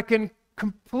 But I can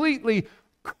completely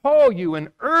call you and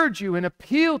urge you and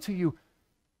appeal to you.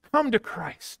 Come to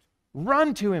Christ.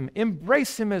 Run to him.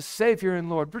 Embrace him as Savior and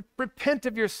Lord. Repent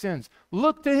of your sins.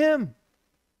 Look to him.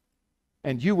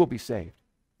 And you will be saved.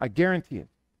 I guarantee it.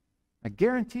 I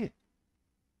guarantee it.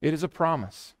 It is a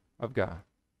promise of God.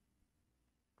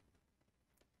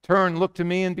 Turn, look to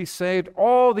me and be saved,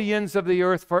 all the ends of the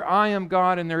earth, for I am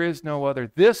God and there is no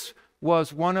other. This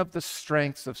was one of the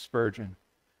strengths of Spurgeon.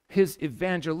 His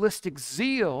evangelistic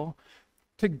zeal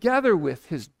together with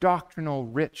his doctrinal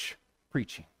rich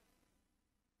preaching.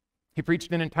 He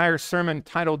preached an entire sermon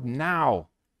titled Now.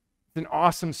 It's an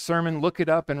awesome sermon. Look it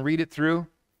up and read it through.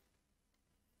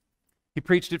 He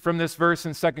preached it from this verse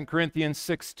in 2 Corinthians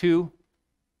 6:2.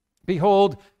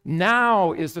 Behold,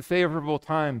 now is the favorable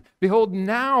time. Behold,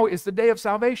 now is the day of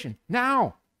salvation.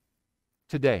 Now.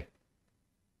 Today.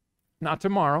 Not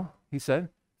tomorrow, he said.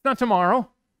 Not tomorrow.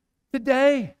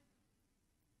 Today.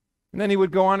 And then he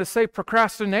would go on to say,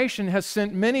 procrastination has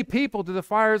sent many people to the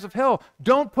fires of hell.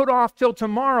 Don't put off till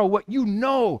tomorrow what you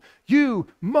know you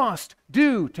must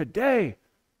do today.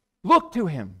 Look to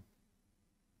him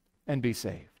and be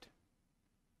saved.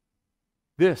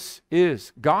 This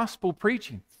is gospel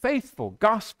preaching, faithful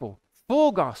gospel,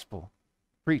 full gospel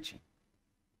preaching.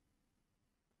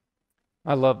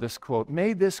 I love this quote.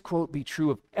 May this quote be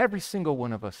true of every single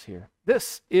one of us here.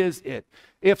 This is it.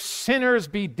 If sinners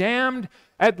be damned,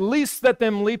 at least let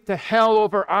them leap to hell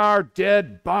over our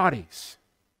dead bodies.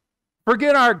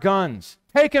 Forget our guns.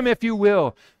 Take them if you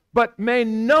will. But may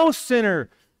no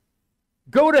sinner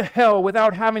go to hell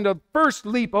without having to first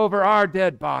leap over our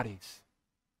dead bodies.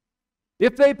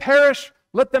 If they perish,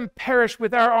 let them perish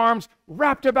with our arms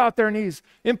wrapped about their knees,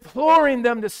 imploring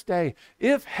them to stay.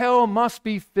 If hell must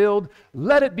be filled,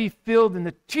 let it be filled in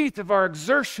the teeth of our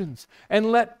exertions,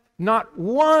 and let not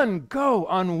one go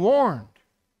unwarned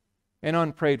and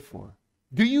unprayed for.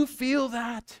 Do you feel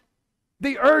that?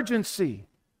 The urgency,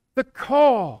 the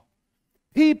call.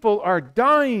 People are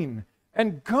dying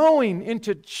and going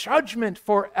into judgment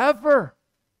forever.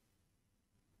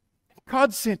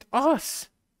 God sent us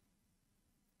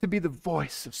to be the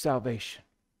voice of salvation.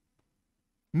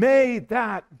 May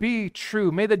that be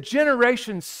true. May the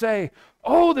generations say,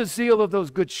 oh, the zeal of those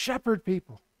good shepherd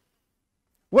people.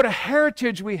 What a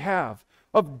heritage we have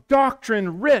of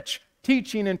doctrine-rich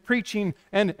teaching and preaching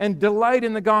and delight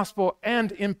in the gospel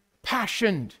and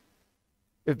impassioned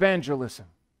evangelism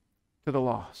to the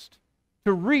lost.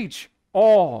 To reach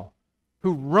all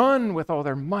who run with all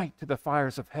their might to the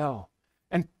fires of hell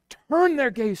and turn their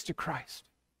gaze to Christ.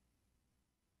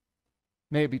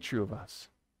 May it be true of us.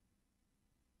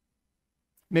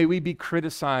 May we be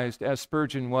criticized, as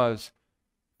Spurgeon was,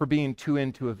 for being too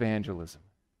into evangelism.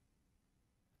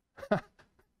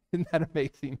 Isn't that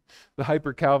amazing? The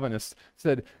hyper-Calvinist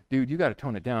said, dude, you got to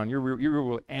tone it down. You're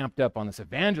really amped up on this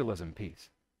evangelism piece.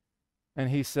 And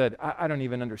he said, I don't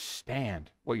even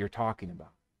understand what you're talking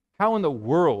about. How in the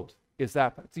world is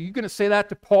that? So you going to say that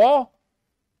to Paul?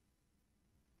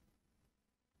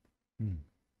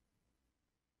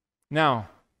 Now,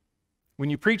 when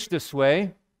you preach this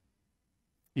way,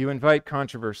 You invite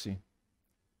controversy.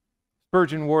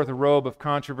 Spurgeon wore the robe of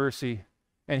controversy,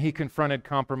 and he confronted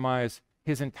compromise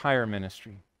his entire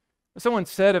ministry. Someone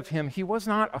said of him, he was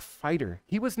not a fighter.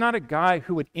 He was not a guy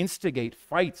who would instigate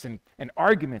fights and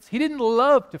arguments. He didn't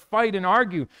love to fight and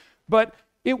argue, but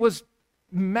it was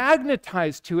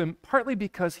magnetized to him partly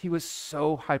because he was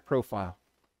so high profile.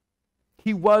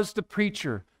 He was the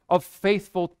preacher of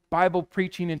faithful Bible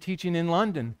preaching and teaching in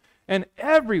London, and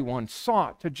everyone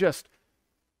sought to just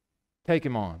take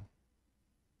him on.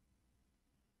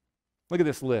 Look at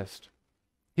this list.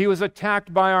 He was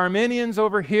attacked by Arminians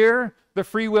over here, the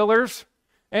Free Willers,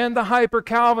 and the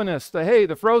Hyper-Calvinists,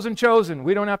 the frozen chosen,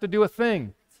 we don't have to do a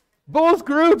thing. Both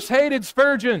groups hated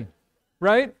Spurgeon,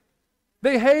 right?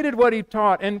 They hated what he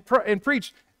taught and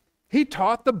preached. He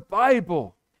taught the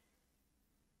Bible,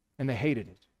 and they hated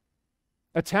it.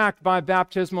 Attacked by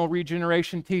baptismal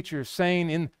regeneration teachers,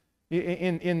 saying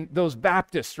in those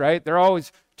Baptists, right? They're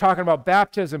always talking about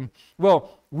baptism.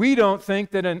 Well, we don't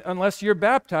think that unless you're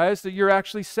baptized that you're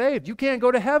actually saved. You can't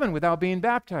go to heaven without being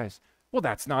baptized. Well,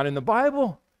 that's not in the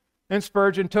Bible. And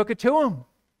Spurgeon took it to him.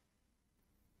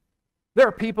 There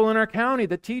are people in our county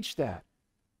that teach that.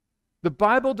 The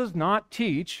Bible does not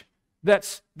teach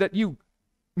that you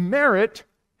merit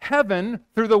heaven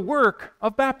through the work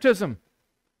of baptism.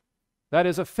 That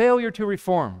is a failure to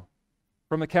reform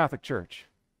from the Catholic Church.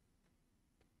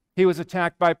 He was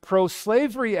attacked by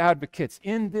pro-slavery advocates.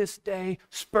 In this day,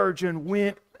 Spurgeon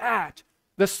went at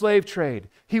the slave trade.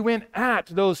 He went at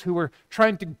those who were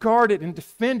trying to guard it and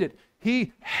defend it.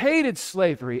 He hated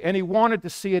slavery, and he wanted to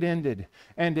see it ended.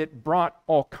 And it brought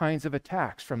all kinds of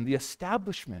attacks from the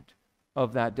establishment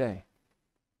of that day.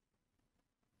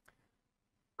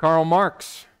 Karl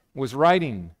Marx was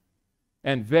writing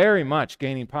and very much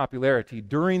gaining popularity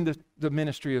during the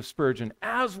ministry of Spurgeon,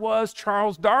 as was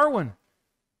Charles Darwin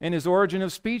in his Origin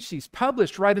of Species,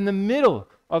 published right in the middle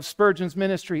of Spurgeon's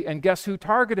ministry. And guess who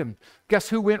targeted him? Guess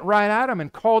who went right at him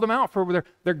and called him out for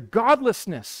their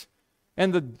godlessness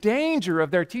and the danger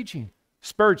of their teaching?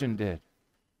 Spurgeon did.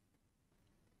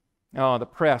 Oh, the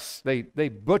press, they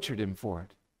butchered him for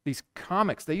it. These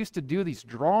comics, they used to do these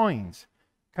drawings,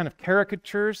 kind of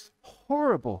caricatures,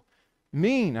 horrible,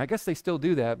 mean. I guess they still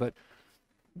do that, but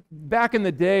back in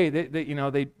the day,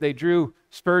 they drew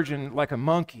Spurgeon like a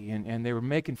monkey, and they were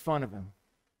making fun of him.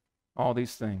 All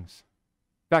these things.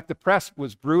 In fact, the press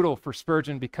was brutal for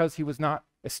Spurgeon because he was not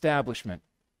establishment.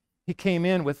 He came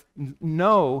in with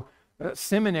no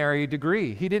seminary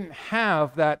degree. He didn't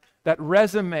have that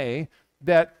resume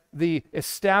that the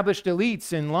established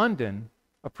elites in London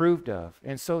approved of.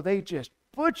 And so they just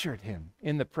butchered him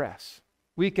in the press,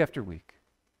 week after week.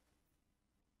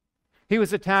 He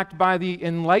was attacked by the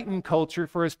enlightened culture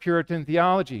for his Puritan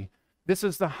theology. This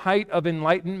is the height of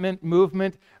Enlightenment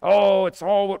movement. Oh, it's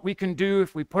all what we can do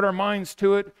if we put our minds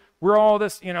to it. We're all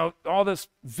this, all this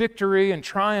victory and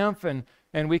triumph, and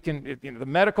we can, the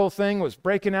medical thing was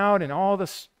breaking out, and all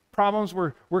this problems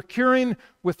we're curing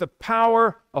with the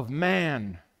power of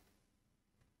man.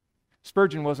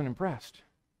 Spurgeon wasn't impressed.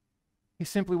 He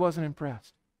simply wasn't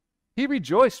impressed. He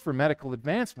rejoiced for medical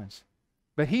advancements,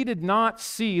 but he did not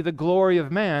see the glory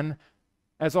of man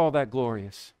as all that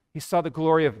glorious. He saw the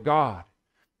glory of God.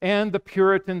 And the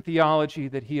Puritan theology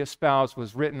that he espoused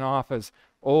was written off as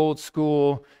old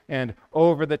school and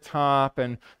over the top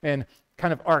and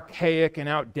kind of archaic and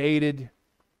outdated.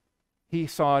 He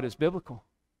saw it as biblical,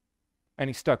 and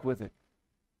he stuck with it.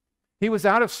 He was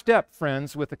out of step,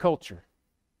 friends, with the culture.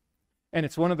 And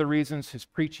it's one of the reasons his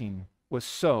preaching was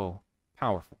so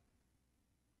powerful.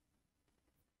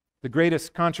 The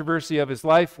greatest controversy of his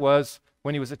life was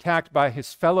when he was attacked by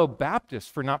his fellow Baptists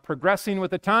for not progressing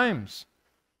with the times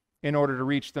in order to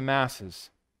reach the masses.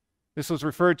 This was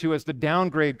referred to as the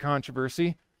downgrade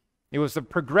controversy. It was the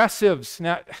progressives.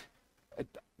 Now,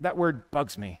 that word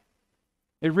bugs me.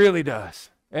 It really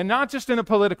does. And not just in a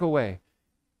political way.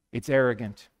 It's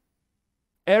arrogant.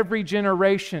 Every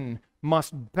generation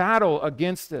must battle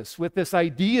against this with this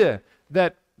idea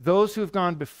that those who have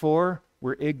gone before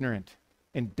were ignorant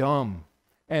and dumb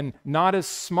and not as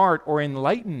smart or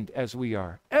enlightened as we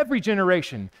are. Every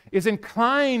generation is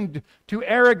inclined to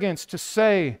arrogance to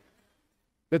say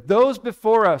that those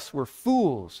before us were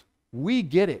fools. We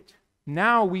get it.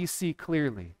 Now we see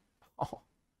clearly. Oh,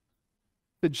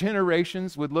 the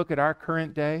generations would look at our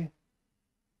current day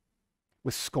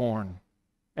with scorn,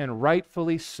 and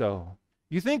rightfully so.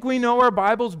 You think we know our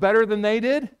Bibles better than they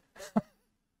did?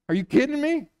 Are you kidding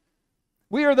me?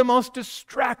 We are the most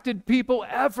distracted people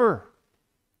ever,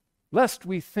 lest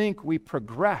we think we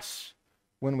progress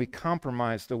when we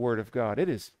compromise the Word of God. It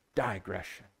is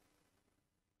digression.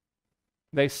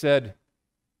 They said,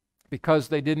 Because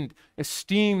they didn't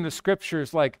esteem the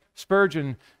scriptures like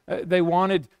Spurgeon, they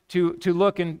wanted to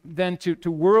look and then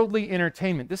to worldly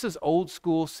entertainment. This is old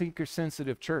school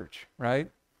seeker-sensitive church,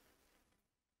 right?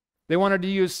 They wanted to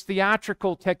use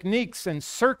theatrical techniques and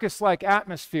circus-like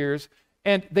atmospheres,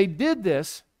 and they did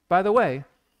this, by the way,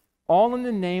 all in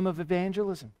the name of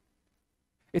evangelism.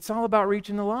 It's all about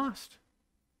reaching the lost.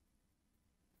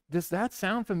 Does that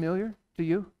sound familiar to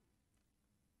you?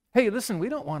 Hey, listen, we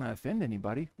don't want to offend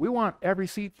anybody. We want every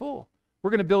seat full. We're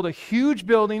going to build a huge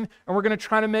building, and we're going to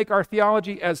try to make our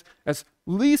theology as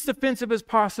least offensive as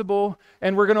possible,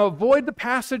 and we're going to avoid the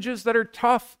passages that are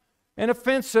tough and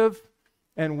offensive,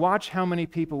 and watch how many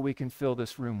people we can fill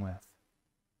this room with.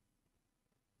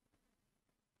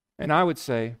 And I would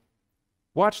say,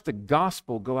 watch the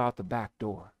gospel go out the back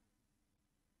door.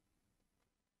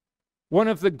 One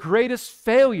of the greatest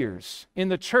failures in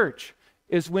the church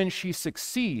is when she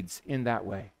succeeds in that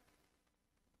way.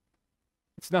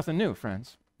 It's nothing new,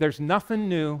 friends. There's nothing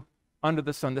new under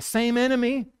the sun. The same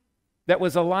enemy that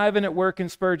was alive and at work in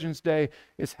Spurgeon's day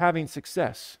is having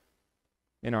success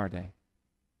in our day.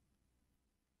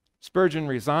 Spurgeon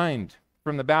resigned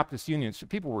from the Baptist Union, so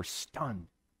people were stunned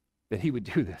that he would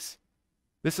do this.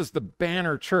 This is the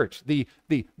banner church, the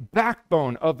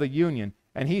backbone of the union.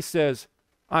 And he says,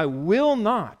 I will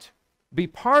not be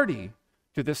party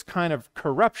to this kind of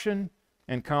corruption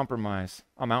and compromise.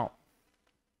 I'm out.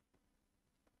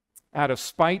 Out of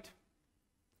spite,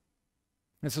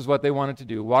 this is what they wanted to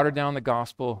do, water down the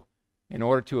gospel in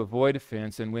order to avoid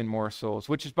offense and win more souls,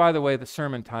 which is, by the way, the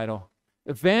sermon title,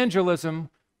 Evangelism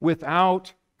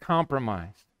Without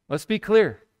Compromise. Let's be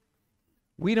clear.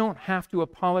 We don't have to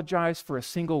apologize for a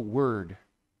single word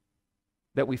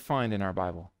that we find in our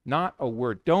Bible. Not a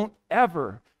word. Don't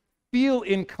ever feel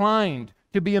inclined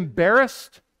to be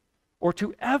embarrassed or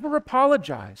to ever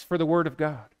apologize for the Word of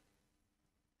God.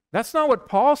 That's not what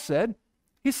Paul said.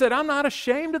 He said, I'm not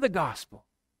ashamed of the gospel.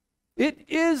 It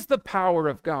is the power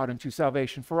of God unto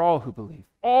salvation for all who believe.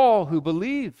 All who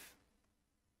believe.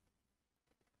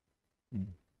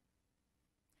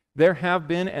 There have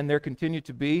been and there continue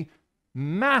to be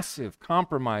massive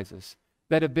compromises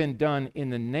that have been done in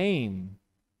the name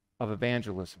of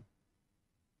evangelism.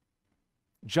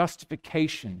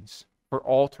 Justifications for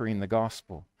altering the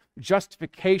gospel.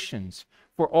 Justifications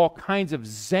for all kinds of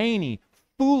zany,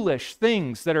 foolish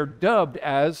things that are dubbed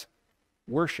as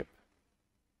worship.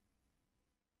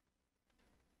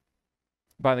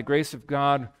 By the grace of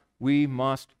God, we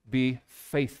must be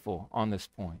faithful on this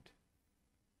point.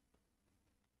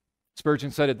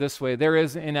 Spurgeon said it this way, there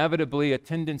is inevitably a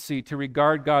tendency to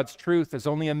regard God's truth as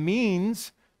only a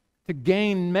means to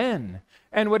gain men.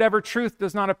 And whatever truth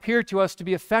does not appear to us to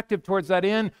be effective towards that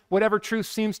end, whatever truth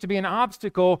seems to be an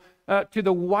obstacle to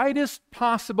the widest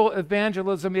possible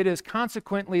evangelism, it is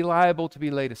consequently liable to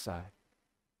be laid aside.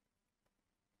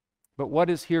 But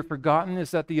what is here forgotten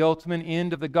is that the ultimate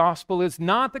end of the gospel is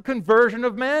not the conversion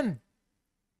of men,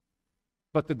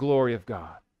 but the glory of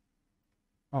God.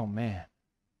 Oh man.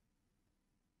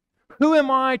 Who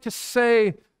am I to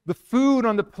say the food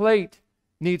on the plate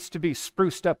needs to be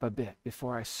spruced up a bit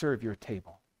before I serve your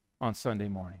table on Sunday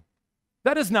morning?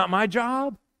 That is not my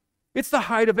job. It's the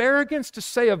height of arrogance to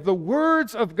say of the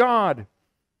words of God,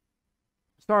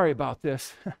 sorry about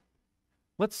this.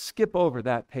 Let's skip over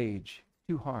that page.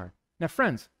 Too hard. Now,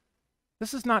 friends,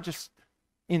 this is not just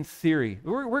in theory.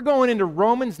 We're going into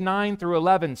Romans 9 through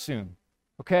 11 soon,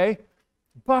 okay?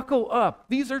 Buckle up.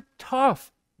 These are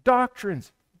tough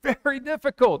doctrines. Very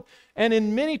difficult. And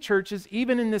in many churches,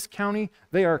 even in this county,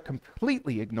 they are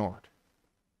completely ignored.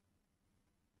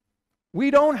 We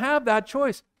don't have that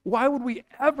choice. Why would we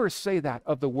ever say that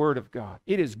of the Word of God?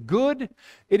 It is good.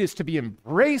 It is to be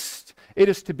embraced. It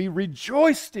is to be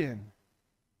rejoiced in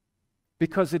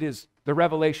because it is the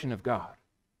revelation of God.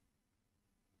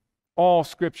 All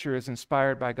Scripture is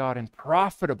inspired by God and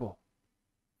profitable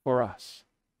for us.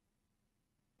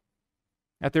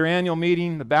 At their annual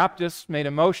meeting, the Baptists made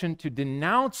a motion to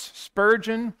denounce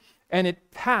Spurgeon, and it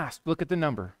passed. Look at the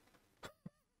number.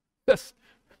 This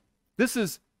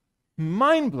is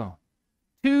mind-blowing.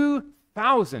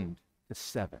 2,000 to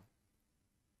 7.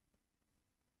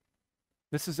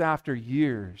 This is after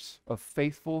years of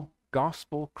faithful,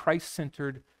 gospel,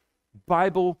 Christ-centered,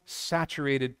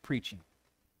 Bible-saturated preaching.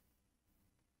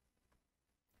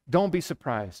 Don't be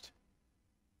surprised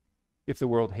if the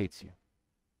world hates you.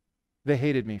 They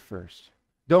hated me first.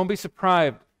 Don't be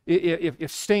surprised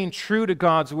if staying true to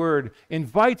God's word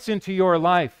invites into your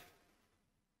life,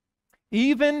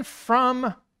 even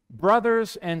from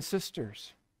brothers and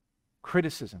sisters,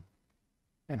 criticism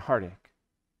and heartache.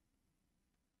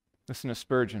 Listen to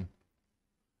Spurgeon.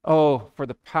 Oh, for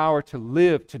the power to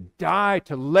live, to die,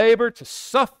 to labor, to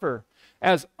suffer,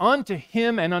 as unto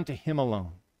him and unto him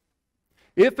alone.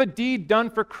 If a deed done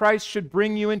for Christ should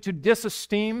bring you into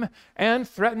disesteem and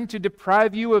threaten to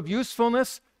deprive you of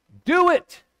usefulness, do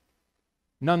it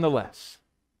nonetheless,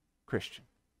 Christian.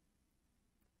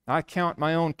 I count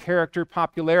my own character,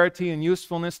 popularity, and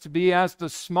usefulness to be as the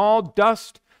small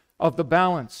dust of the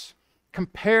balance,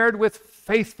 compared with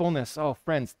faithfulness. Oh,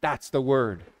 friends, that's the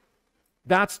word.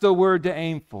 That's the word to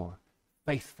aim for.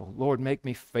 Faithful. Lord, make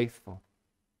me faithful.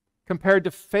 Compared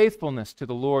to faithfulness to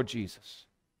the Lord Jesus.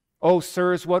 Oh,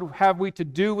 sirs, what have we to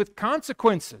do with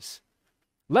consequences?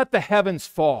 Let the heavens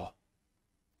fall.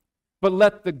 But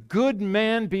let the good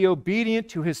man be obedient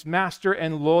to his master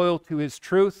and loyal to his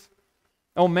truth.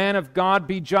 O man of God,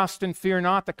 be just and fear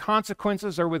not. The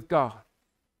consequences are with God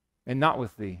and not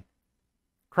with thee.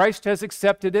 Christ has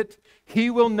accepted it. He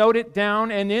will note it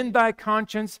down, and in thy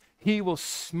conscience he will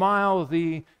smile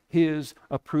thee his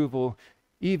approval,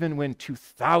 even when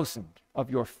 2,000 of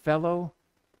your fellow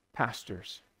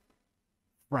pastors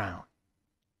frown.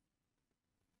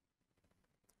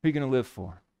 Who are you going to live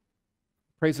for?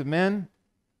 Praise of men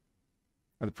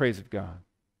or the praise of God?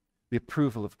 The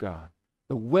approval of God.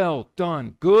 The well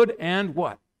done, good and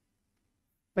what?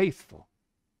 Faithful.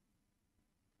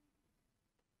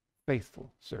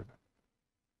 Faithful servant.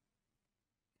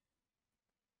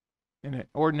 An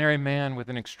ordinary man with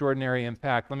an extraordinary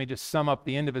impact. Let me just sum up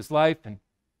the end of his life and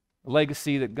the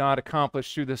legacy that God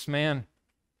accomplished through this man.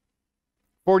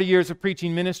 40 years of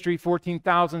preaching ministry,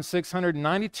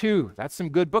 14,692. That's some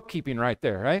good bookkeeping right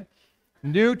there, right?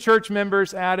 New church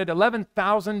members added,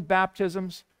 11,000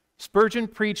 baptisms. Spurgeon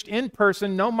preached in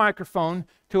person, no microphone,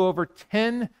 to over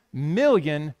 10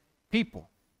 million people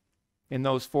in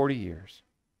those 40 years.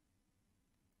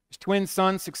 His twin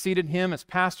sons succeeded him as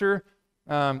pastor.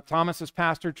 Thomas as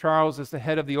pastor, Charles as the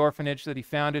head of the orphanage that he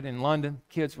founded in London.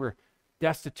 Kids were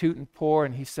destitute and poor,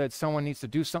 and he said, someone needs to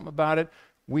do something about it.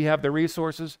 We have the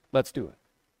resources, let's do it.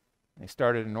 They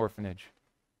started an orphanage,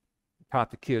 taught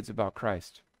the kids about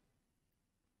Christ.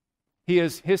 He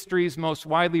is history's most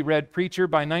widely read preacher.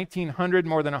 By 1900,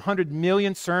 more than 100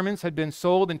 million sermons had been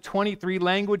sold in 23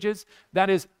 languages. That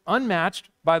is unmatched,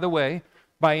 by the way,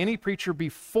 by any preacher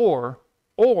before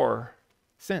or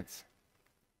since.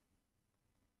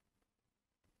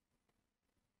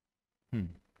 I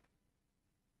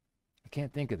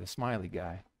can't think of the smiley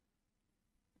guy.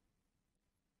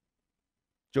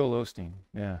 Joel Osteen,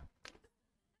 yeah.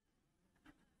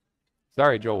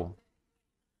 Sorry, Joel.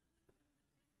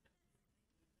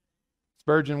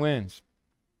 Spurgeon wins.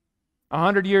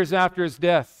 100 years after his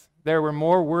death, there were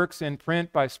more works in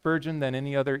print by Spurgeon than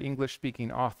any other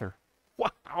English-speaking author.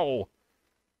 Wow!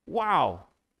 Wow!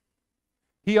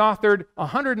 He authored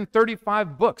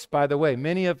 135 books, by the way.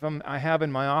 Many of them I have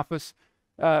in my office.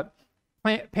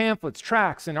 Pamphlets,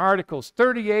 tracts, and articles.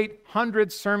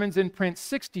 3,800 sermons in print.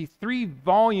 63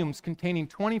 volumes containing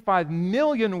 25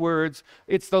 million words.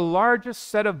 It's the largest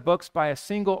set of books by a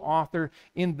single author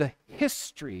in the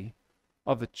history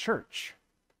of the church.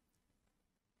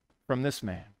 From this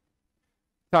man.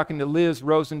 Talking to Liz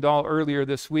Rosendahl earlier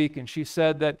this week, and she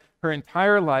said that her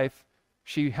entire life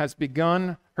she has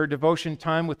begun her devotion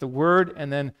time with the Word,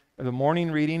 and then the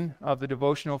morning reading of the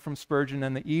devotional from Spurgeon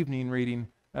and the evening reading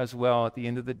as well at the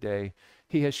end of the day.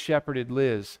 He has shepherded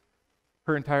Liz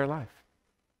her entire life.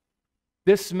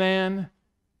 This man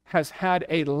has had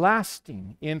a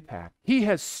lasting impact. He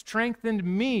has strengthened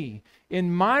me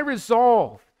in my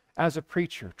resolve as a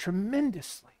preacher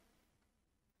tremendously.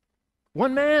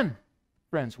 One man,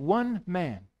 friends, one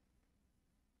man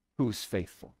who's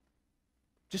faithful.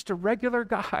 Just a regular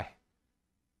guy,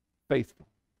 faithful.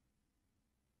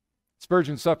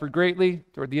 Spurgeon suffered greatly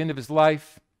toward the end of his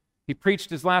life. He preached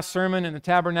his last sermon in the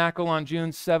tabernacle on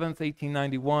June 7th,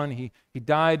 1891. He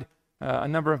died a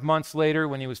number of months later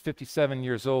when he was 57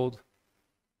 years old.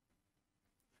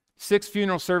 6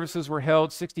 funeral services were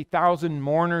held, 60,000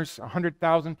 mourners,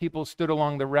 100,000 people stood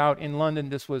along the route. In London,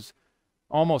 this was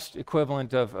almost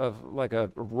equivalent of like a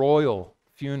royal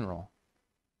funeral.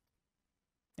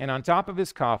 And on top of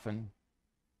his coffin,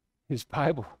 his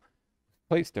Bible was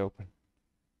placed open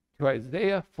to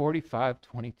Isaiah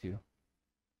 45:22.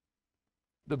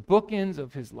 The bookends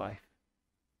of his life.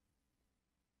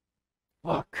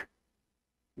 Look,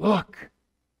 look,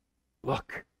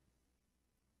 look.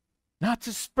 Not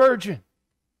to Spurgeon,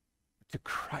 but to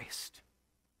Christ.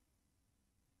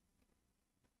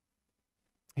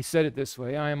 He said it this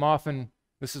way, I am often,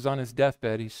 this is on his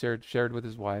deathbed, he shared with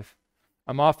his wife,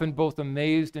 I'm often both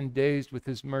amazed and dazed with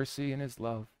his mercy and his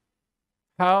love.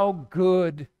 How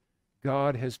good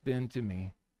God has been to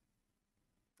me.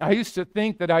 I used to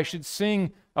think that I should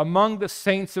sing among the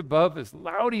saints above as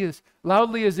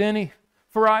loudly as any,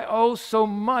 for I owe so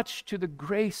much to the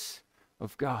grace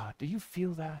of God. Do you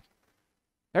feel that?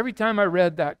 Every time I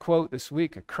read that quote this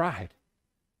week, I cried.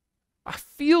 I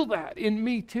feel that in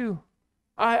me too.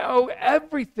 I owe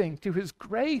everything to His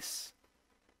grace.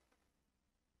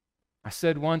 I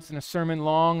said once in a sermon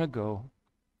long ago,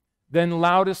 then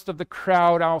loudest of the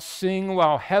crowd I'll sing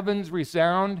while heavens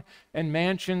resound and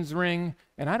mansions ring.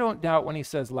 And I don't doubt when he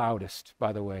says loudest,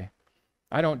 by the way.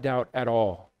 I don't doubt at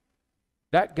all.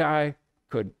 That guy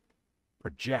could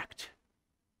project.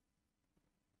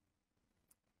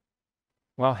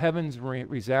 While heavens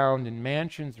resound and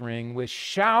mansions ring with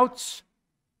shouts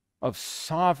of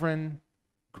sovereign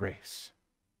grace.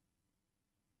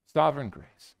 Sovereign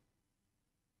grace.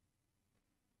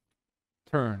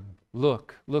 Turn,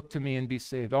 look to me and be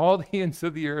saved, all the ends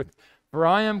of the earth, for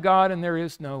I am God and there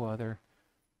is no other.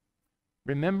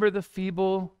 Remember the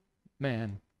feeble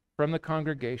man from the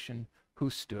congregation who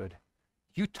stood.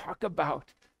 You talk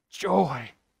about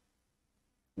joy.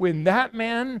 When that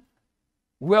man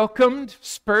welcomed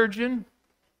Spurgeon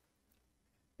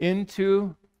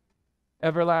into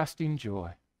everlasting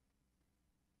joy,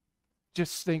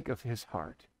 just think of his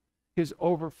heart, his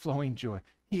overflowing joy.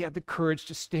 He had the courage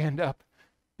to stand up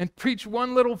and preach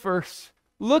one little verse.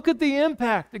 Look at the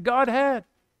impact that God had.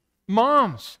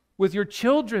 Moms, with your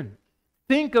children,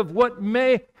 think of what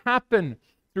may happen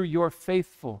through your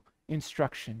faithful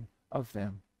instruction of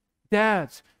them.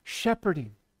 Dads,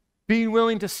 shepherding, being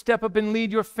willing to step up and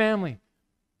lead your family,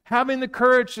 having the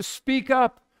courage to speak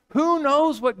up. Who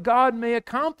knows what God may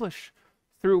accomplish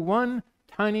through one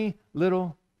tiny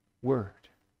little word?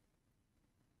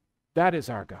 That is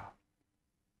our God.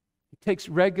 He takes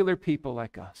regular people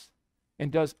like us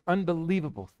and does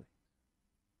unbelievable things.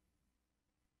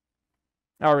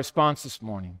 Our response this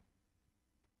morning.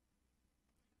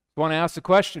 I want to ask the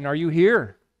question, are you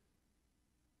here?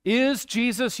 Is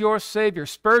Jesus your Savior?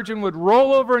 Spurgeon would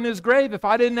roll over in his grave if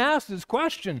I didn't ask this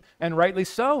question, and rightly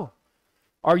so.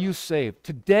 Are you saved?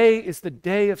 Today is the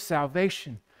day of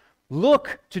salvation.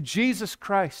 Look to Jesus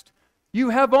Christ. You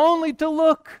have only to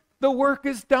look. The work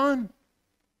is done.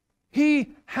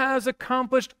 He has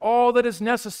accomplished all that is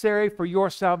necessary for your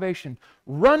salvation.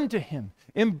 Run to Him.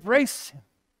 Embrace Him.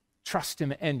 Trust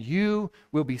Him, and you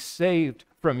will be saved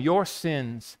from your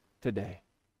sins today.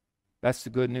 That's the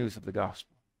good news of the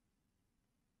gospel.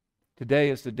 Today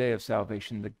is the day of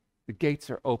salvation. The gates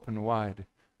are open wide.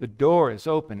 The door is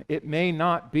open. It may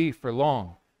not be for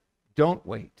long. Don't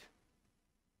wait.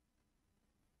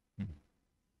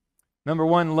 Number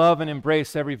one, love and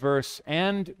embrace every verse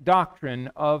and doctrine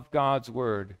of God's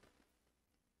Word.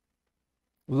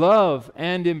 Love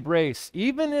and embrace,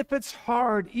 even if it's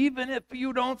hard, even if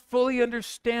you don't fully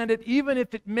understand it, even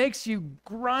if it makes you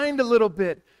grind a little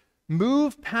bit,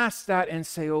 move past that and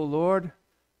say, "Oh Lord,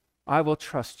 I will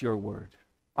trust your word.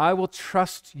 I will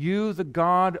trust you, the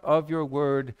God of your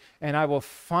word, and I will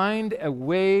find a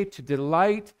way to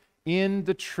delight in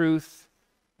the truth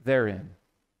therein."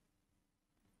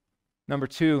 Number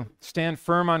two, stand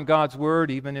firm on God's word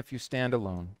even if you stand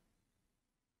alone.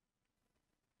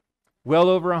 Well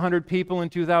over 100 people in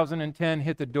 2010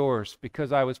 hit the doors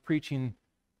because I was preaching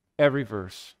every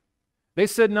verse. They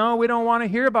said, "No, we don't want to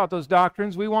hear about those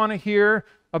doctrines. We want to hear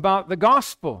about the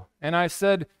gospel." And I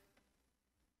said,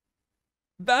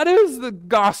 that is the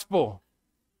gospel.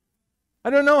 I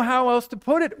don't know how else to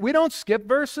put it. We don't skip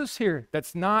verses here.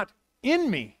 That's not in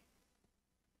me.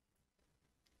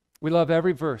 We love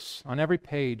every verse on every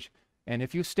page. And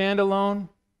if you stand alone,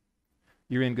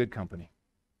 you're in good company.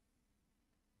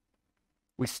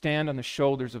 We stand on the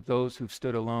shoulders of those who've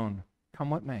stood alone, come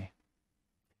what may.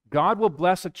 God will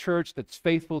bless a church that's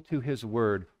faithful to His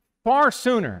word far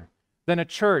sooner than a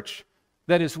church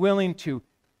that is willing to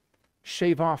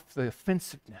shave off the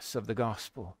offensiveness of the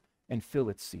gospel and fill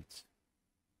its seats.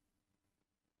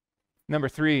 Number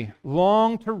three,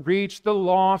 long to reach the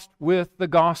lost with the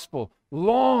gospel.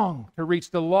 Long to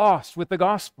reach the lost with the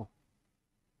gospel.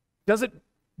 Does it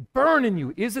burn in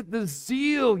you? Is it the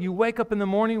zeal you wake up in the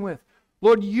morning with?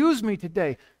 Lord, use me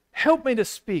today. Help me to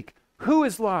speak. Who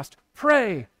is lost?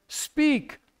 Pray,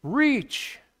 speak,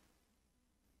 reach,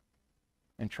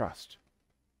 and trust.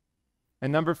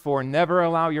 And number four, never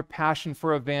allow your passion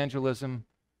for evangelism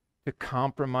to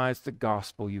compromise the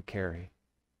gospel you carry.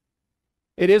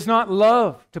 It is not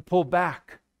love to pull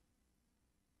back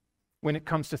when it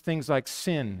comes to things like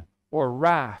sin or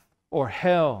wrath or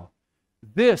hell.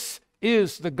 This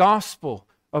is the gospel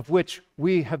of which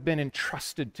we have been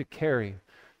entrusted to carry.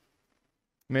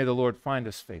 May the Lord find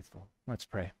us faithful. Let's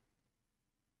pray.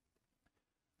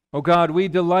 Oh God, we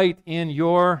delight in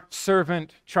your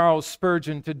servant Charles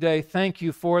Spurgeon today. Thank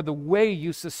you for the way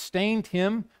you sustained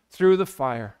him through the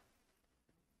fire.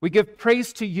 We give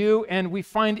praise to you and we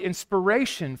find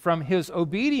inspiration from his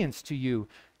obedience to you,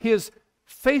 his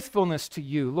faithfulness to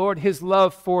you, Lord, his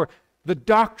love for the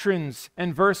doctrines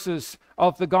and verses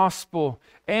of the gospel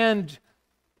and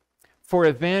for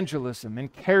evangelism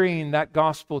and carrying that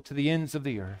gospel to the ends of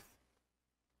the earth.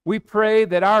 We pray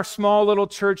that our small little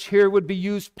church here would be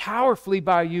used powerfully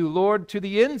by you, Lord, to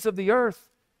the ends of the earth.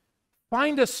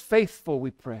 Find us faithful, we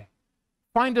pray.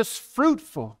 Find us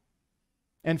fruitful.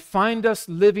 And find us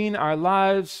living our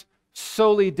lives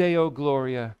soli Deo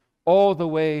Gloria all the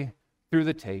way through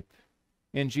the tape.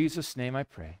 In Jesus' name I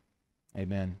pray.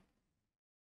 Amen.